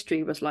 Cambridge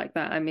history was like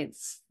that. I mean,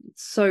 it's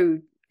so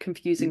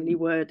confusingly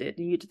worded.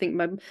 You'd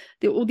think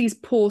all these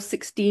poor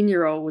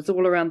 16-year-olds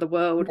all around the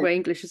world where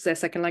English is their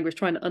second language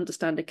trying to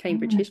understand a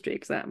Cambridge history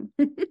exam.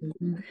 So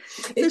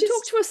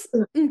talk to us,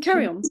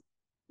 carry on.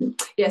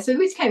 Yeah, so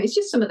with Cambridge, it's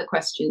just some of the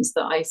questions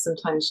that I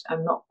sometimes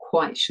am not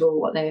quite sure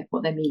what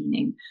they're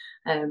meaning.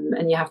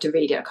 And you have to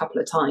read it a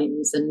couple of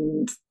times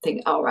and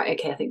think, oh right,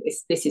 okay, I think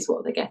this is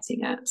what they're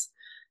getting at.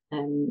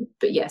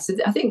 But yeah, so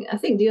I think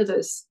the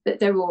others,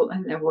 they're all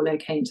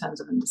okay in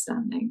terms of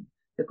understanding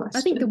the question.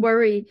 I think the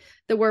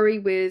worry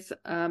with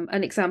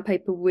an exam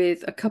paper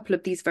with a couple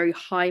of these very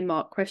high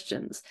mark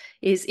questions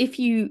is if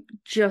you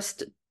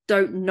just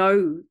don't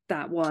know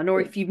that one,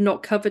 or if you've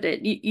not covered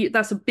it,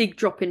 that's a big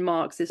drop in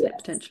marks, isn't it,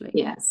 potentially?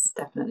 Yes,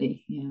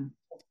 definitely. Yeah.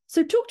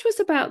 So talk to us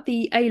about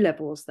the A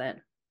levels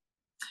then.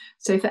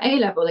 So for A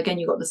level, again,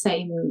 you've got the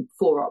same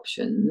 4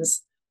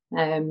 options.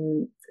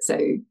 So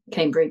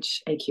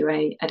Cambridge,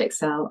 AQA,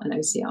 Edexcel, and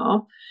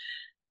OCR.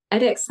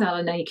 Edexcel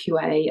and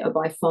AQA are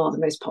by far the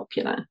most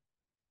popular.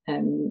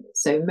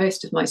 So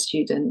most of my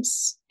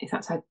students, in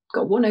fact, I've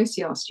got 1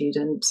 OCR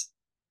student,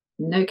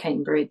 no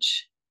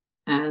Cambridge,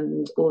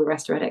 and all the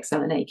rest are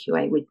Edexcel and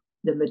AQA, with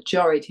the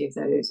majority of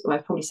those, or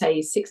I'd probably say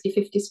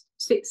 60-50,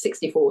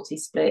 60-40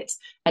 split,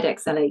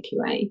 Edexcel,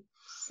 AQA.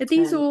 Are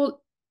these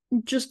all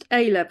just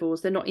A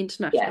levels? They're not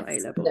international A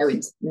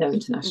levels? No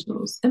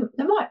internationals. There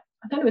might,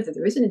 I don't know whether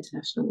there is an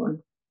international one.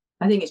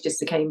 I think it's just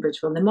the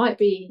Cambridge one. There might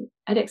be.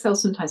 Edexcel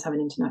sometimes have an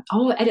international.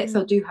 Oh,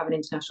 Edexcel do have an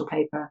international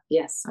paper.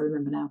 Yes, I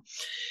remember now.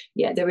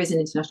 Yeah, there is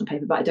an international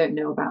paper, but I don't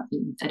know about the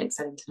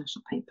Edexcel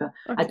international paper.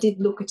 Okay. I did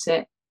look at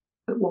it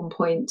at one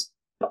point,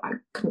 but I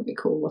couldn't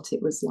recall what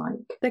it was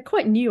like. They're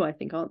quite new, I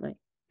think, aren't they?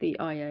 The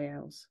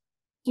IALs.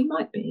 They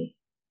might be.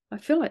 I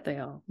feel like they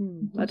are.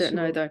 I don't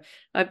know though.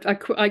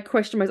 I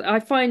question myself. I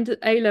find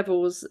A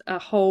levels a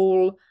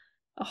whole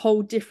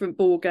different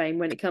ball game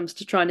when it comes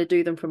to trying to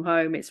do them from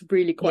home. It's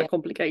really quite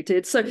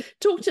complicated. So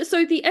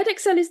so the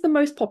Edexcel is the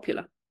most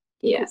popular.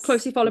 Yes.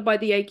 Closely followed by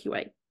the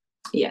AQA.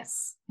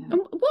 Yes. Yeah.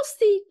 And what's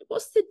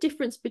the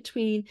difference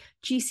between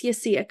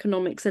GCSE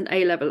economics and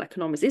A level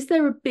economics? Is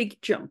there a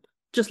big jump?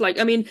 Just like,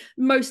 I mean,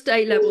 most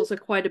A levels are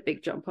quite a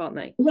big jump, aren't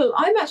they? Well,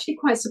 I'm actually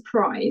quite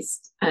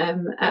surprised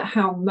at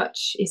how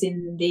much is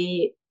in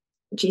the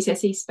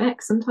GCSE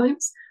spec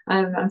sometimes.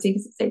 I'm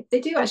thinking they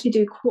do actually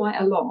do quite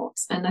a lot.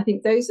 And I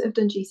think those that have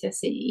done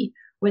GCSE,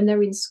 when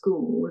they're in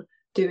school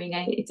doing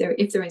if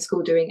they're in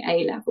school doing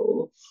A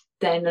level,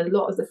 then a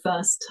lot of the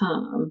first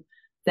term,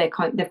 they've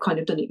kind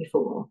of done it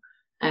before.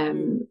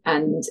 And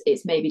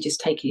it's maybe just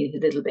taking it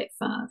a little bit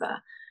further.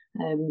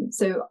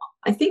 So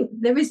I think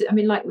there is, I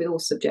mean, like with all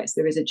subjects,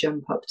 there is a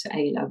jump up to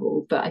A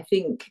level, but I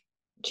think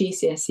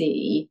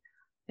GCSE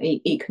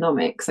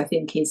economics, I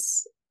think,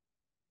 is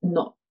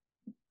not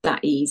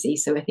that easy.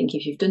 So I think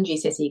if you've done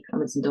GCSE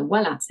economics and done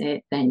well at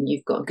it, then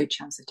you've got a good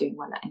chance of doing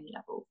well at any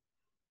level.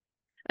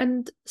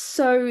 And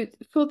so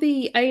for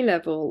the A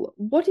level,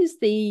 what is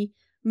the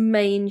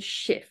main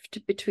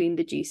shift between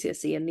the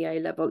GCSE and the A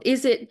level?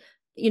 Is it,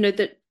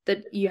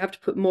 that you have to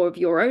put more of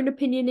your own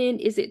opinion in?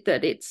 Is it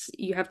that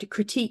you have to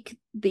critique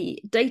the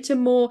data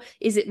more?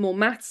 Is it more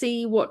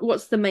mathsy?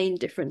 What's the main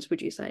difference,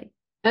 would you say?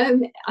 I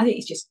think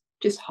it's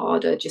just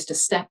harder, just a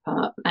step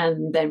up.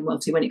 And then,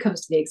 well, see, when it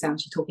comes to the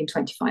exams, you're talking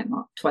 25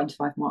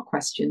 mark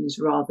questions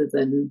rather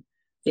than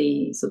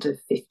the sort of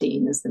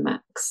 15 as the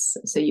max.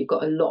 So you've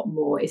got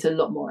it's a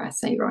lot more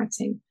essay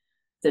writing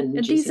than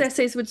GCSE. These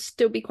essays would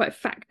still be quite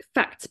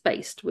facts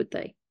based, would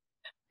they?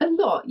 A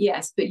lot,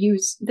 yes, but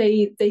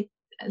they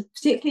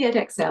particularly at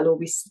Excel, or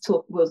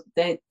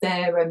their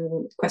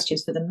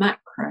questions for the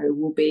macro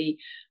will be,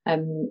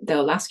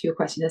 they'll ask you a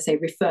question, they'll say,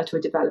 refer to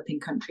a developing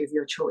country of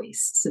your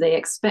choice. So they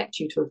expect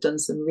you to have done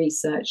some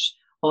research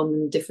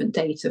on different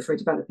data for a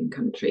developing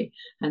country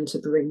and to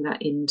bring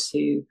that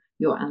into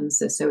your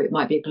answer. So it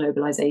might be a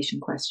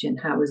globalization question.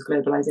 How has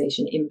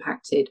globalization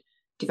impacted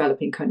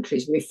developing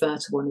countries? Refer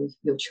to one of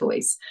your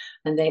choice.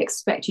 And they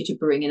expect you to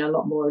bring in a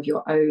lot more of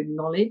your own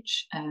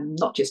knowledge,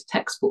 not just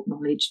textbook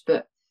knowledge,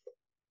 but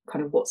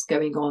kind of what's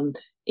going on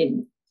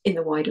in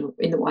the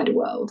wider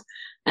world.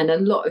 And a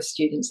lot of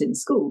students in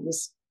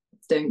schools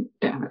don't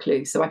have a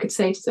clue. So I could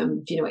say to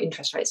them, do you know what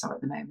interest rates are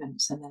at the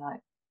moment? And they're like,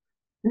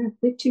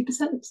 they're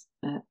 2%.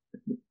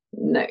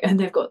 No, and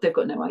they've got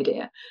no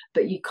idea.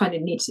 But you kind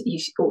of you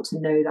ought to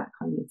know that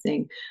kind of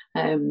thing.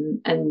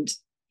 And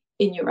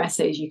in your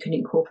essays, you can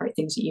incorporate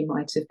things that you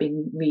might have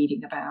been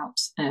reading about.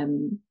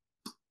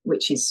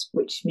 Which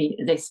means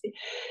this,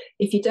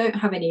 if you don't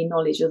have any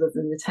knowledge other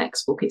than the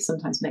textbook, it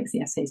sometimes makes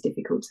the essays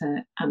difficult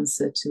to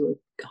answer to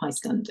a high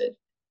standard.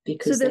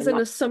 Because so there's an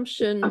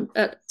assumption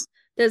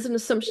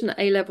at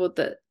A level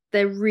that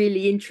they're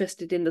really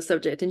interested in the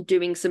subject and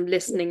doing some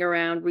listening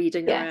around,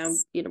 reading around,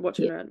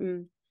 watching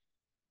around.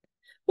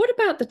 What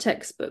about the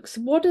textbooks?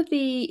 What are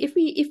if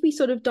we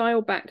sort of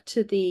dial back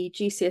to the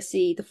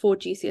GCSE, the 4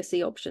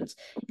 GCSE options,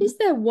 is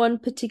there one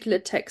particular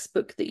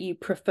textbook that you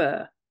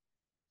prefer?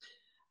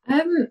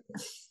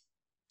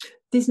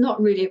 There's not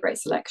really a great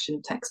selection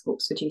of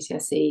textbooks for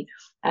GCSE.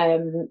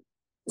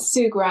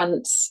 Sue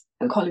Grant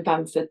and Colin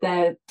Bamford,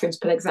 they're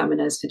principal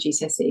examiners for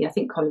GCSE. I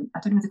don't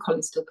know whether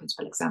Colin's still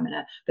principal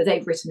examiner, but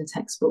they've written a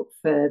textbook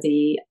for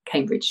the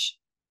Cambridge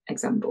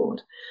exam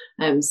board.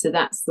 So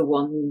that's the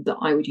one that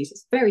I would use.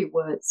 It's very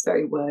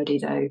wordy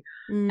though.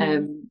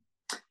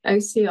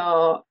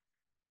 OCR,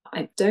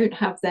 I don't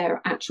have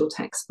their actual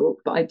textbook,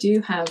 but I do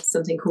have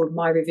something called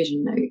My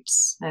Revision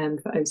Notes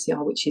for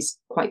OCR, which is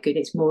quite good.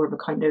 It's more of a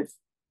kind of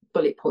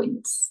bullet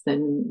points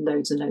than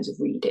loads and loads of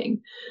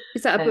reading.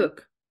 Is that a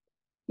book?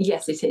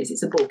 Yes, it is.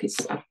 It's a book.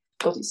 I've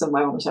got it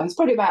somewhere on the shelf. It's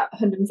probably about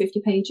 150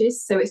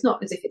 pages, so it's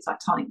not as if it's like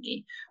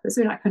tiny, but it's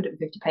only like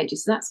 150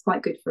 pages, so that's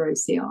quite good for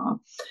OCR.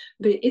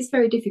 But it is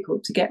very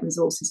difficult to get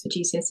resources for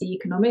GCSE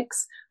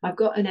economics. I've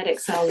got an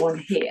Edexcel one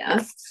here,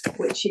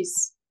 which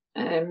is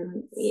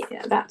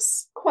Yeah,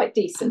 that's quite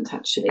decent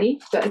actually.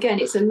 But again,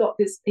 it's a lot.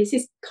 This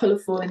is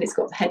colourful and it's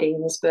got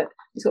headings, but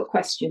it's got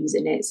questions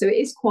in it, so it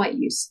is quite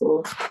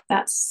useful.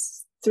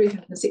 That's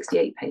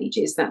 368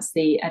 pages. That's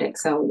the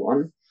EdXL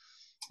one.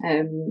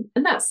 And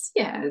that's,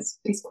 yeah,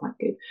 it's quite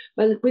good.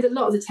 But with a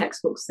lot of the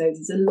textbooks, though,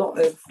 there's a lot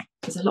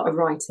of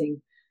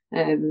writing,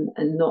 and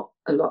not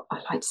a lot. I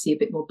like to see a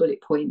bit more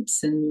bullet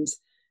points and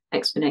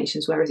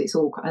explanations, whereas it's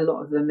all, a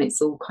lot of them,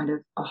 it's all kind of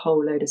a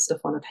whole load of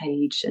stuff on a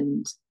page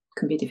and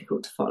can be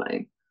difficult to follow.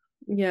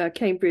 Yeah,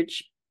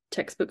 Cambridge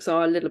textbooks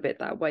are a little bit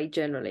that way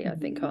generally, I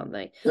think, aren't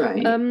they?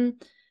 Right.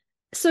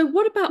 So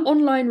what about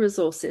online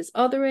resources?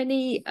 Are there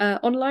any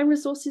online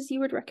resources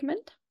you would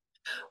recommend?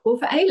 Well,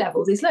 for A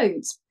level, there's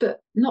loads, but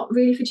not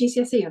really for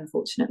GCSE,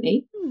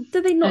 unfortunately.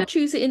 Do they not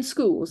choose it in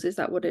schools? Is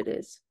that what it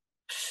is?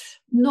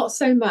 Not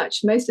so much.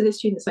 Most of the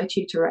students I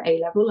tutor are A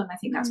level, and I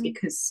think that's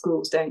because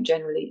schools don't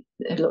generally,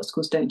 a lot of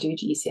schools don't do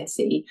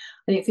GCSE.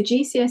 I think for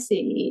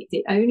GCSE,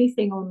 the only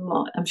thing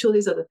online, I'm sure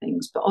there's other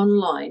things, but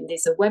online,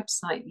 there's a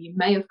website you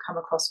may have come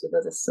across with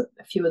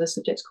a few other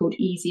subjects called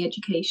Easy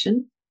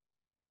Education.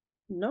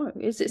 No,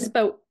 is it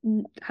spelled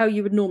how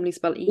you would normally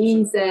spell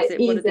easy? Or is it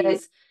one of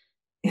these?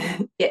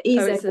 Yeah,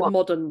 Oh, it's a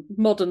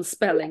modern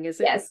spelling, is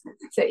it? Yes.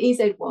 So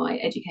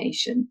EZY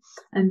Education,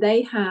 and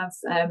they have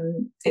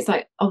it's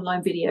like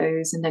online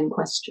videos and then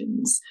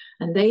questions,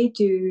 and they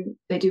do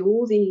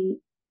all the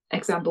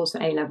examples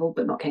for A level,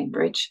 but not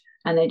Cambridge,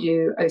 and they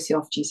do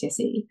OCR for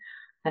GCSE.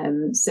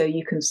 So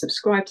you can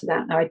subscribe to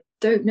that. Now, I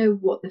don't know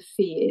what the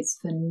fee is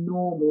for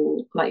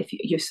normal, like if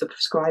you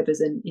subscribe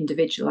as an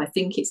individual. I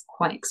think it's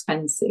quite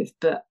expensive,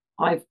 but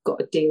I've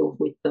got a deal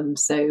with them,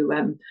 so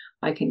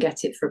I can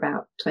get it for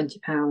about £20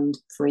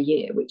 for a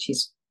year, which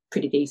is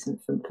pretty decent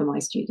for my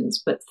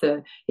students. But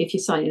if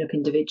you're signing up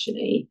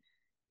individually,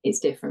 it's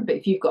different. But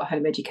if you've got a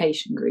home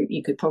education group,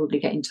 you could probably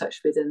get in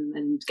touch with them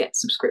and get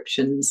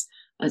subscriptions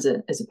as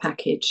a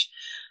package.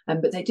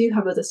 But they do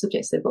have other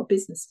subjects. They've got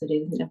business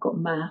studies, I think they've got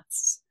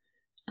maths,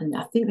 and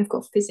I think they've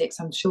got physics.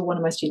 I'm sure one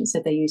of my students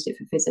said they used it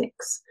for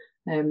physics.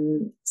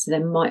 So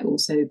there might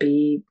also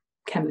be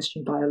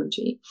chemistry,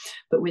 biology.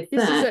 But with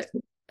this that,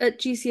 is at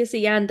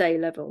GCSE and A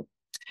level.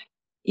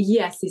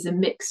 Yes, there's a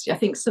mix. I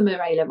think some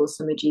are A level,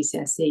 some are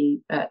GCSE.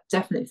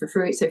 Definitely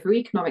so for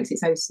economics,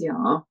 it's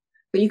OCR.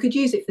 But you could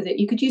use it for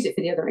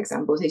the other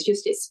examples.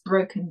 It's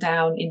broken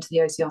down into the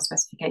OCR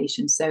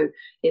specification. So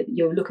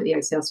you'll look at the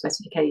OCR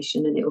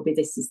specification, and it'll be,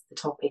 this is the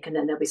topic, and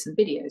then there'll be some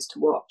videos to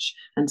watch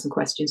and some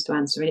questions to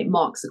answer, and it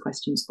marks the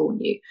questions for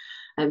you.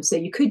 So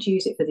you could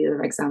use it for the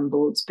other exam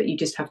boards, but you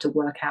just have to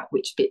work out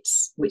which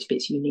bits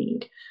you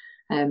need.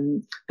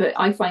 But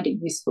I find it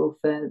useful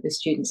for the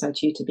students I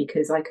tutor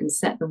because I can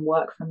set them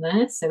work from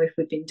there. So if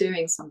we've been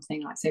doing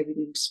something like, say, we're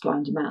doing supply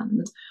and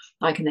demand,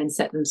 I can then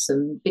set them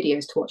some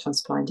videos to watch on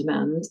supply and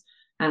demand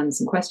and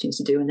some questions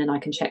to do, and then I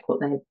can check what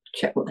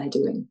they're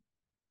doing.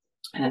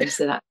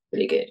 So that's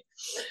really good.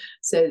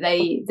 So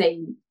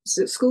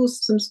some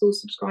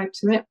schools subscribe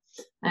to it,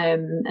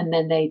 and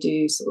then they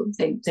do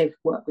they've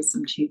worked with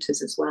some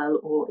tutors as well,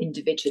 or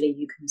individually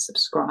you can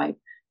subscribe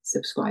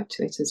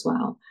to it as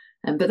well.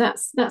 But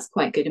that's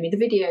quite good. I mean,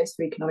 the videos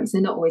for economics,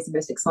 they're not always the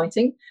most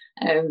exciting,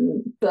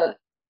 but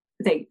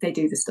they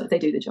do the stuff, they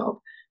do the job.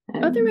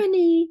 Are there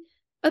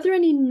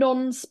any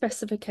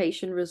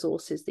non-specification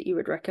resources that you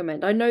would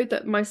recommend? I know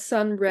that my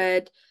son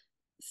read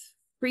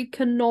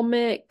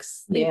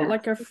Freakonomics,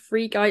 like a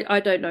freak, I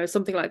don't know,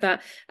 something like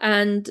that.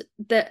 And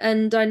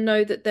I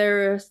know that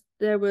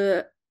there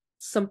were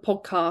some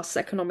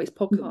economics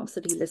podcasts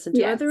that he listened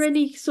to. Yes. Are there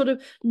any sort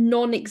of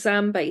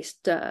non-exam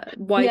based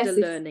wider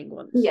learning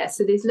ones? Yes,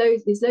 so there's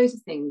loads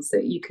of things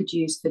that you could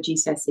use for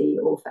GCSE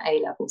or for A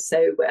level.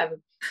 So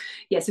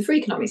so Free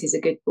Economics is a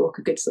good book,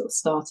 a good sort of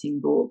starting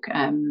book.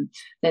 Then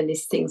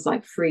there's things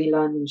like Free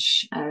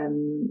Lunch.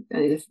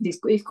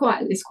 There's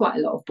quite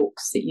a lot of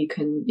books that you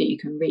can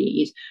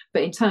read.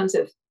 But in terms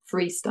of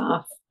free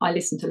stuff, I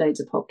listen to loads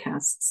of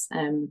podcasts,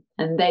 and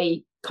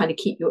they kind of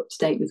keep you up to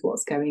date with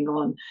what's going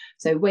on.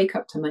 So Wake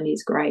Up to Money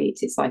is great.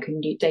 It's like a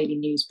new daily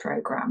news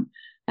program.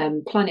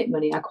 Planet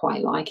Money I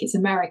quite like. It's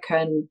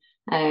American,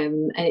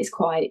 and it's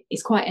quite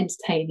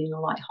entertaining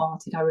and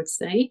light-hearted, I would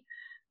say.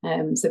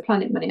 So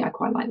Planet Money, I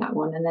quite like that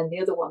one. And then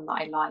the other one that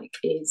I like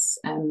is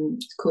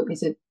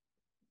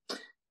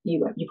you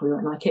probably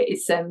won't like it.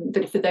 It's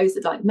but for those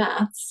that like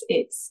maths,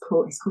 it's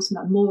called something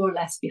like More or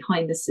Less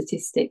Behind the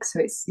Statistics. So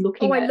it's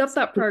looking. I love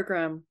that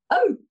program.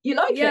 Oh, you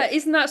like it? Yeah,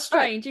 isn't that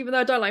strange? Right. Even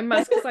though I don't like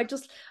maths,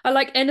 because I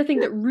like anything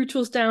that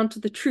rootles down to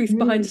the truth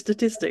behind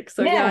statistics.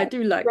 So yeah, I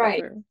do like that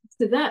program.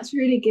 So that's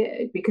really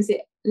good because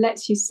it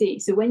lets you see.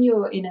 So when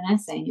you're in an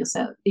essay and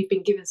you've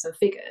been given some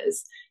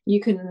figures,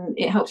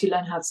 it helps you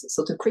learn how to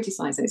sort of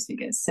criticize those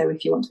figures. So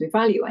if you want to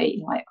evaluate,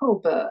 you're like,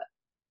 oh, but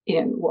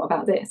what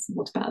about this?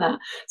 What about that?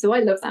 So I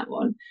love that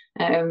one.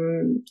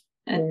 And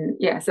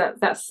yeah, so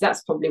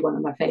that's probably one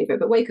of my favorite.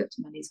 But Wake Up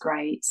to Money is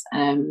great.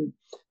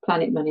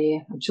 Planet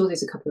Money, I'm sure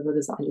there's a couple of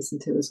others that I listen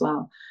to as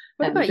well.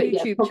 What about But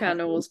yeah, YouTube podcasting.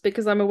 channels?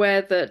 Because I'm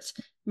aware that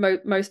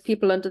most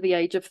people under the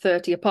age of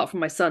 30, apart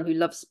from my son who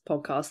loves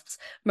podcasts,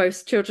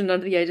 most children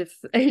under the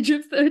age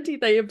of 30,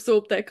 they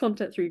absorb their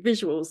content through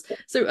visuals.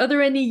 So are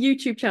there any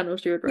YouTube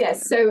channels you would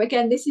Yes, recommend? so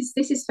again, this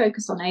is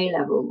focused on A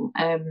level,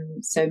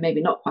 so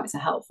maybe not quite so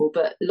helpful,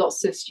 but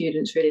lots of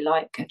students really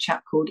like a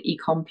chap called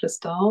Econ plus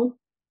Dahl.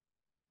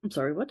 I'm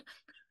sorry, what?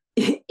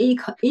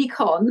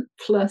 Econ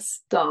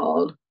plus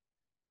Dahl.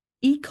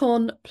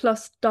 Econ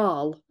plus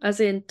dal, as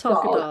in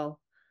Dahl,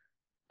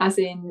 Takadal. as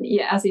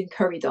in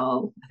curry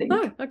dal, I think.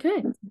 Oh,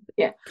 okay.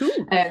 Yeah. Cool.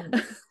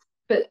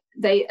 But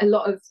a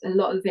lot of A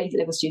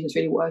level students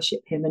really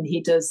worship him, and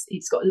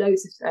he's got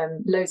loads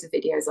of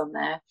videos on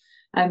there.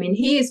 I mean,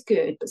 he is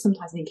good, but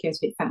sometimes I think he goes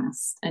a bit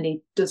fast, and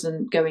he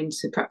doesn't go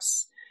into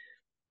perhaps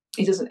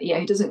he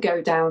doesn't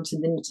go down to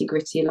the nitty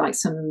gritty like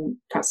some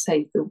perhaps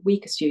say the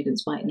weaker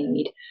students might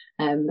need,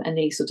 and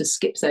he sort of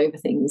skips over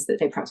things that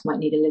they perhaps might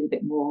need a little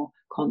bit more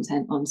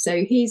content on.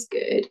 So he's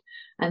good.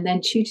 And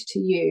then Tutor to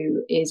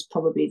You is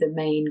probably the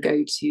main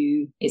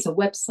go-to. It's a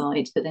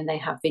website, but then they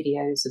have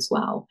videos as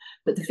well.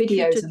 But the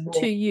videos Tutor are to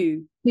more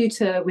you.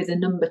 tutor with a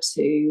number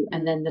two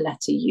and then the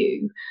letter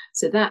U.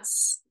 So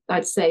that's,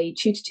 I'd say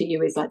Tutor to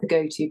You is like the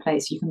go-to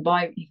place. You can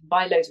buy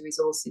loads of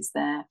resources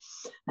there,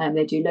 and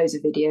they do loads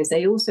of videos.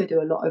 They also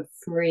do a lot of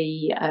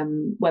free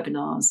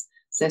webinars.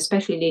 So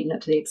especially leading up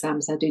to the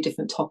exams, they'll do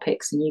different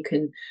topics, and you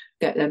can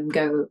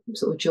go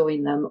sort of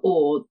join them,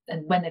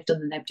 and when they've done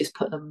them, they've just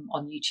put them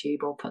on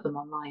YouTube or put them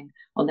online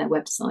on their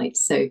website,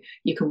 so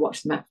you can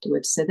watch them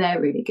afterwards. So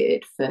they're really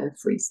good for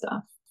free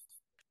stuff.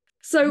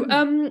 So,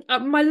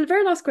 my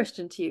very last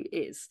question to you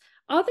is: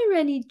 are there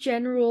any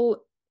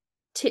general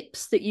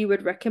tips that you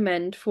would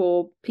recommend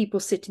for people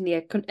sitting the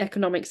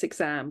economics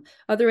exam?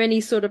 Are there any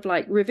sort of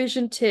like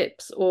revision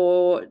tips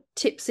or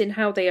tips in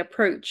how they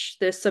approach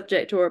the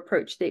subject or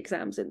approach the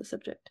exams in the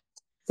subject?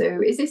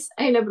 So is this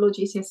A level or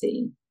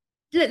GCSE?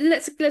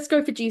 Let's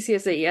go for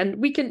GCSE,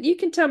 and you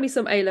can tell me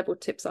some A level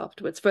tips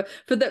afterwards for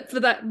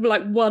that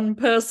like one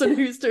person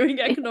who's doing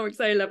economics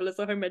A level as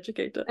a home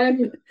educator.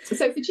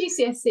 So for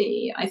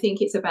GCSE, I think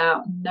it's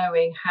about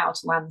knowing how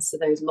to answer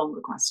those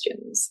longer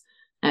questions,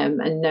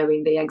 and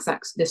knowing the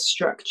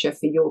structure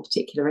for your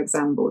particular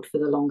exam board for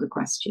the longer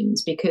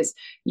questions, because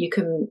you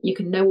can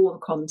know all the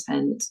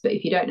content, but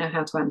if you don't know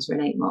how to answer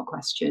an 8 mark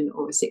question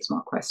or a 6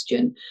 mark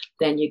question,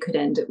 then you could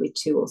end up with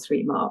 2 or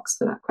 3 marks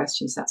for that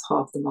question. So that's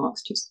half the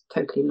marks just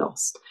totally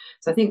lost.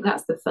 So I think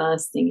that's the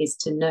first thing, is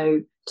to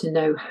know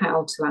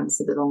how to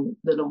answer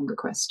the longer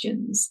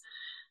questions.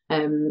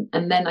 And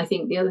then I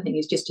think the other thing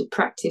is just to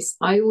practice.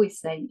 I always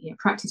say,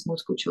 practice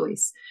multiple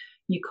choice.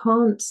 You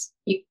can't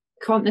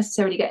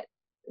necessarily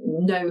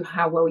know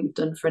how well you've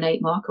done for an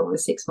 8 marker or a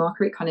 6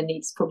 marker. It kind of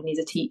probably needs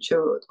a teacher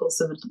or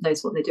someone who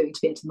knows what they're doing to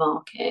be able to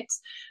mark it.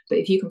 But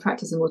if you can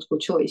practice a multiple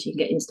choice, you can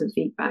get instant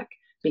feedback,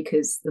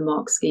 because the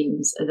mark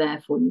schemes are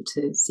there for you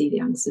to see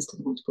the answers to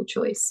the multiple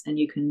choice, and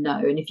you can know.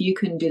 And if you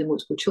can do the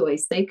multiple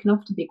choice, they can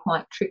often be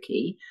quite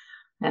tricky.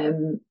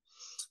 And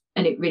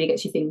it really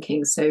gets you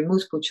thinking. So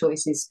multiple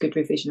choice is good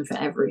revision for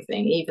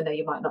everything. Even though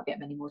you might not get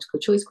many multiple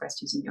choice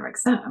questions in your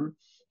exam,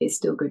 it's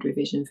still good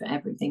revision for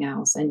everything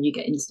else, and you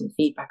get instant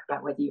feedback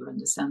about whether you're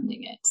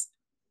understanding it.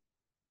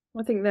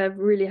 I think they're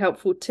really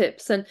helpful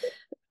tips, and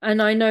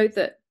I know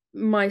that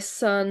my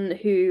son,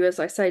 who, as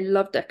I say,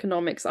 loved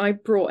economics, I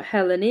brought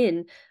Helen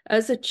in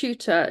as a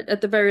tutor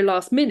at the very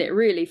last minute,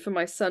 really, for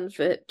my son,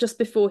 for just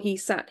before he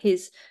sat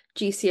his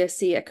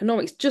GCSE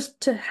economics, just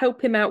to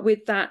help him out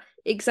with that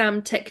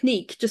exam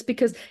technique, just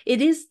because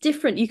it is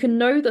different. You can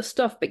know the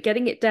stuff, but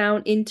getting it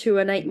down into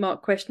an 8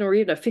 mark question or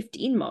even a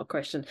 15 mark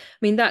question, I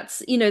mean, that's,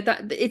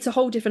 that it's a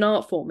whole different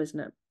art form, isn't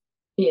it?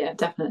 Yeah,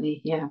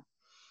 definitely. Yeah.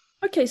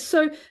 Okay,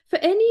 so for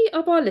any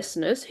of our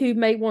listeners who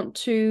may want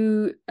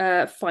to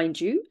find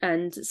you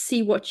and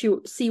see what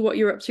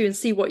you're up to and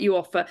see what you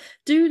offer,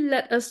 do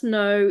let us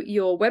know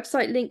your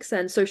website links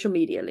and social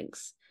media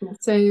links.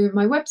 So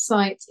my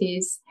website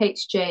is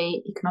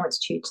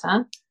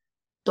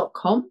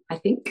hjeconomicstutor.com, I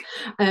think.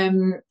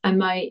 And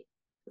my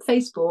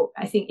Facebook,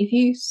 I think if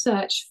you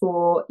search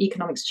for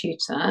economics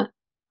tutor,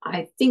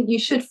 I think you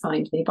should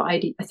find me, but I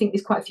think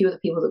there's quite a few other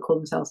people that call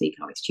themselves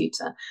economics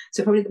tutor.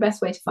 So probably the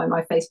best way to find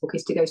my Facebook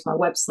is to go to my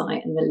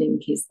website, and the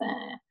link is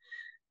there.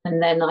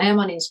 And then I am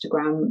on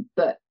Instagram,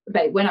 but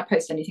when I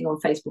post anything on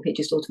Facebook, it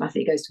just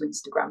automatically goes to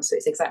Instagram. So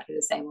it's exactly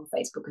the same on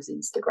Facebook as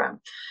Instagram.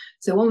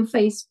 So on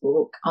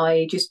Facebook,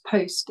 I just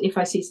post, if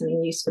I see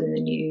something useful in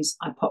the news,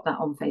 I pop that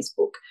on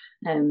Facebook.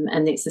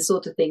 And it's the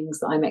sort of things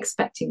that I'm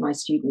expecting my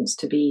students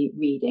to be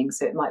reading.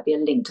 So it might be a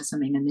link to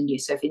something in the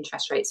news. So if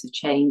interest rates have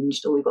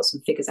changed, or we've got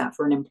some figures out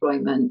for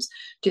unemployment,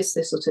 just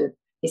the sort of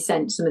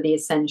some of the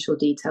essential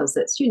details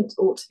that students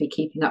ought to be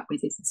keeping up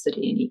with if they're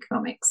studying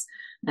economics.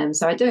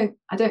 So I don't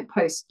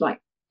post like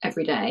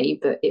every day,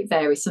 but it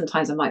varies.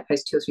 Sometimes I might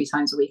post 2 or 3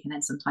 times a week, and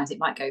then sometimes it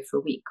might go for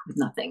a week with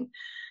nothing.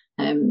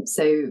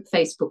 So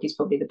Facebook is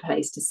probably the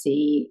place to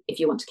see if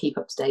you want to keep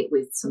up to date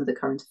with some of the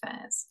current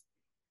affairs.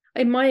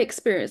 In my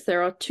experience,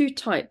 there are 2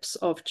 types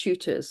of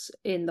tutors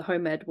in the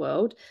home ed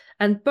world,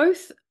 and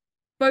both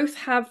both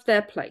have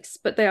their place,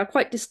 but they are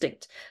quite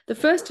distinct. The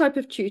first type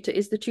of tutor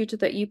is the tutor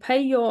that you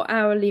pay your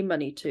hourly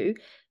money to.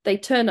 They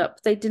turn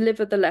up, they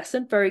deliver the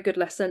lesson, very good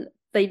lesson.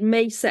 They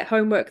may set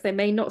homework, they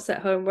may not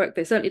set homework,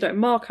 they certainly don't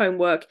mark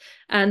homework,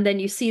 and then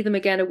you see them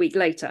again a week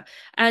later.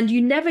 And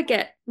you never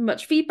get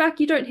much feedback,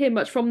 you don't hear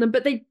much from them,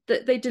 but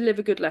they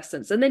deliver good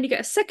lessons. And then you get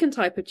a second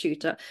type of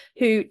tutor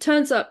who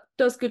turns up,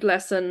 does good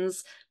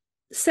lessons,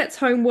 sets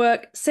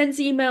homework, sends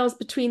emails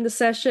between the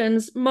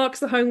sessions, marks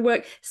the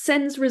homework,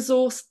 sends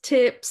resource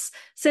tips,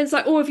 sends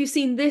like, oh, have you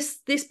seen this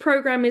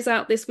program is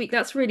out this week,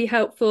 that's really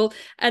helpful,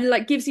 and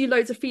like gives you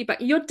loads of feedback.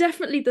 You're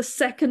definitely the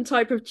second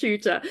type of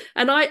tutor,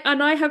 and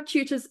I have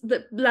tutors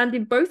that land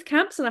in both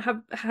camps, and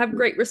I have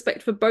great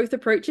respect for both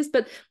approaches.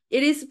 But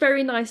it is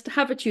very nice to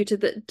have a tutor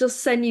that does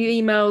send you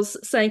emails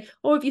saying,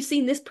 oh, have you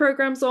seen this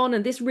program's on,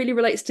 and this really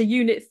relates to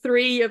unit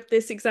 3 of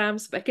this exam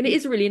spec. And it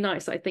is really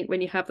nice, I think,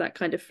 when you have that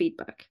kind of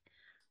feedback.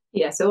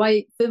 Yeah, so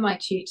for my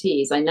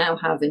tutees, I now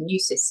have a new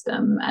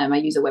system. I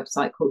use a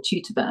website called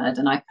Tutorbird,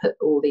 and I put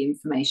all the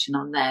information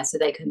on there so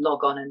they can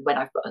log on, and when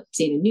I've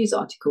seen a news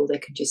article, they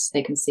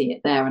can see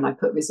it there, and I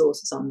put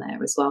resources on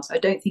there as well. So I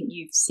don't think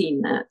you've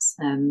seen that.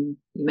 You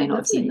may not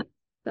have seen that.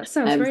 That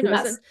sounds very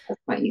nice.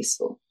 That's quite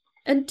useful.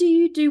 And do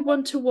you do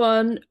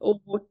one-to-one or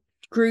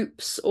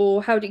groups,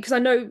 or how do you, because I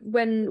know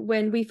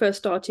when we first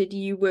started,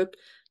 you were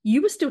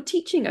still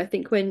teaching, I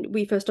think, when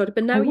we first started,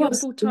 but now you're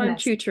full-time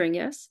tutoring,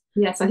 yes?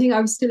 Yes, I think I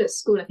was still at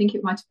school. I think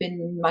it might have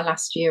been my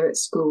last year at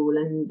school,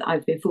 and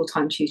I've been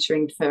full-time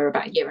tutoring for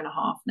about a year and a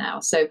half now.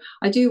 So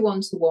I do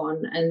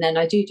one-to-one, and then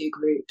I do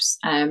groups.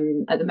 At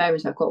the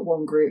moment, I've got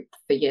one group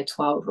for year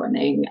 12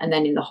 running, and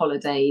then in the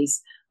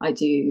holidays, I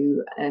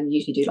do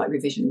usually do like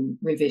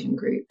revision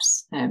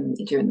groups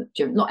during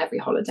not every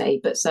holiday,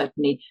 but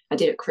certainly I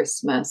did at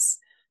Christmas,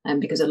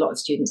 because a lot of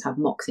students have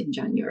mocks in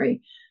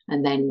January.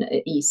 And then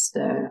at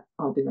Easter,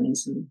 I'll be running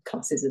some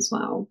classes as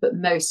well. But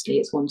mostly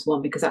it's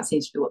one-to-one, because that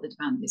seems to be what the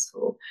demand is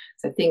for.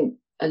 So I think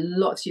a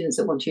lot of students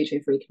that want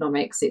tutoring for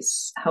economics,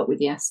 it's help with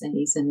the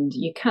essays. And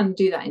you can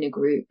do that in a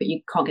group, but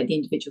you can't get the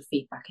individual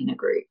feedback in a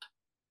group.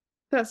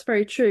 That's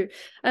very true.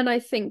 And I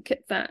think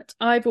that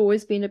I've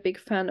always been a big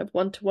fan of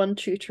one-to-one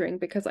tutoring,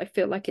 because I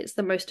feel like it's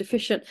the most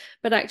efficient.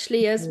 But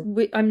actually, as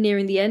I'm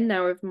nearing the end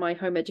now of my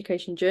home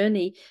education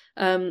journey,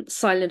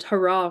 silent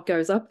hurrah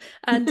goes up.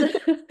 And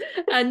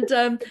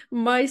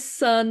my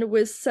son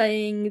was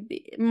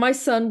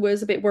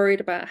a bit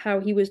worried about how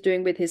he was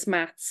doing with his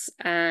maths.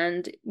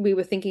 And we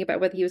were thinking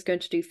about whether he was going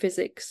to do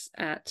physics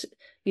at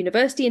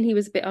university, and he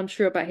was a bit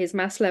unsure about his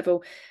maths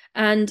level.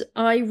 And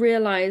I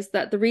realized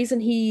that the reason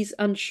he's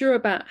unsure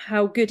about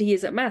how good he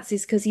is at maths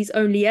is because he's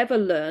only ever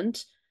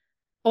learned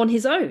on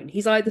his own.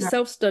 He's either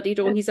self-studied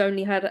or he's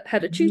only had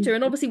a tutor.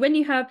 And obviously when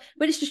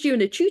it's just you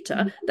and a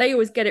tutor, they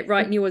always get it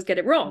right and you always get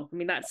it wrong. I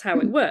mean, that's how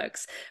it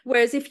works.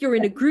 Whereas if you're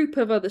in a group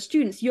of other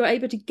students, you're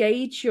able to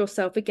gauge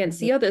yourself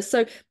against the others.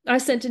 So I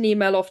sent an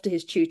email off to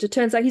his tutor.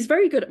 Turns out he's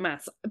very good at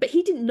maths, but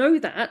he didn't know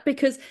that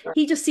because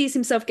he just sees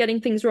himself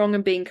getting things wrong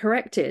and being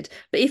corrected.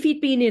 But if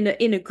he'd been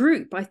in a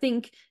group, I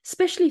think,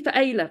 especially for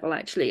A level,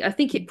 actually, I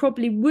think it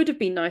probably would have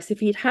been nice if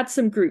he'd had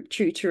some group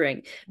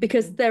tutoring,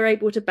 because they're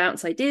able to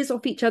bounce ideas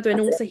off each other, and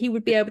also he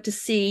would be able to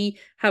see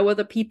how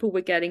other people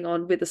were getting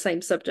on with the same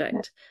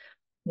subject.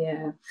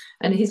 Yeah,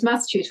 and his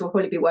maths tutor will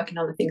probably be working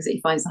on the things that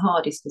he finds the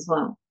hardest as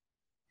well.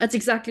 That's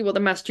exactly what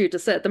the maths tutor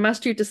said. The maths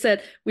tutor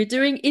said, we're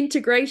doing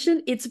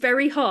integration, it's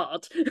very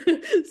hard.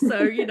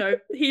 So,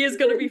 he is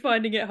going to be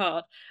finding it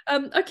hard.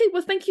 Okay,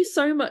 well, thank you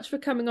so much for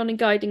coming on and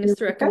guiding us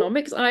through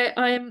economics. I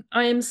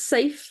am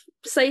safe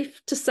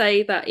to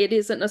say that it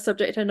isn't a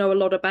subject I know a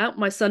lot about.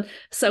 My son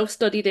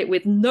self-studied it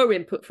with no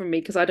input from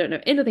me because I don't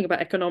know anything about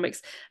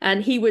economics,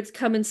 and he would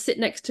come and sit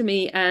next to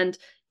me and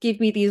give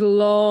me these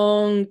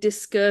long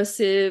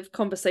discursive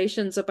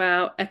conversations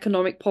about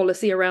economic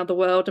policy around the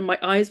world, and my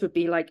eyes would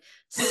be like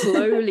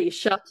slowly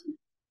shut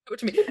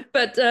to me.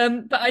 But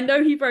I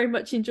know he very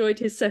much enjoyed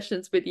his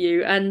sessions with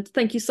you, and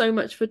thank you so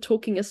much for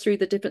talking us through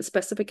the different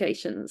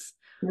specifications.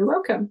 You're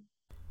welcome.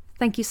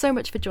 Thank you so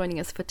much for joining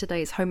us for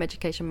today's Home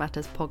Education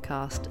Matters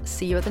podcast.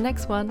 See you at the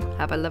next one.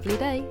 Have a lovely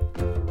day.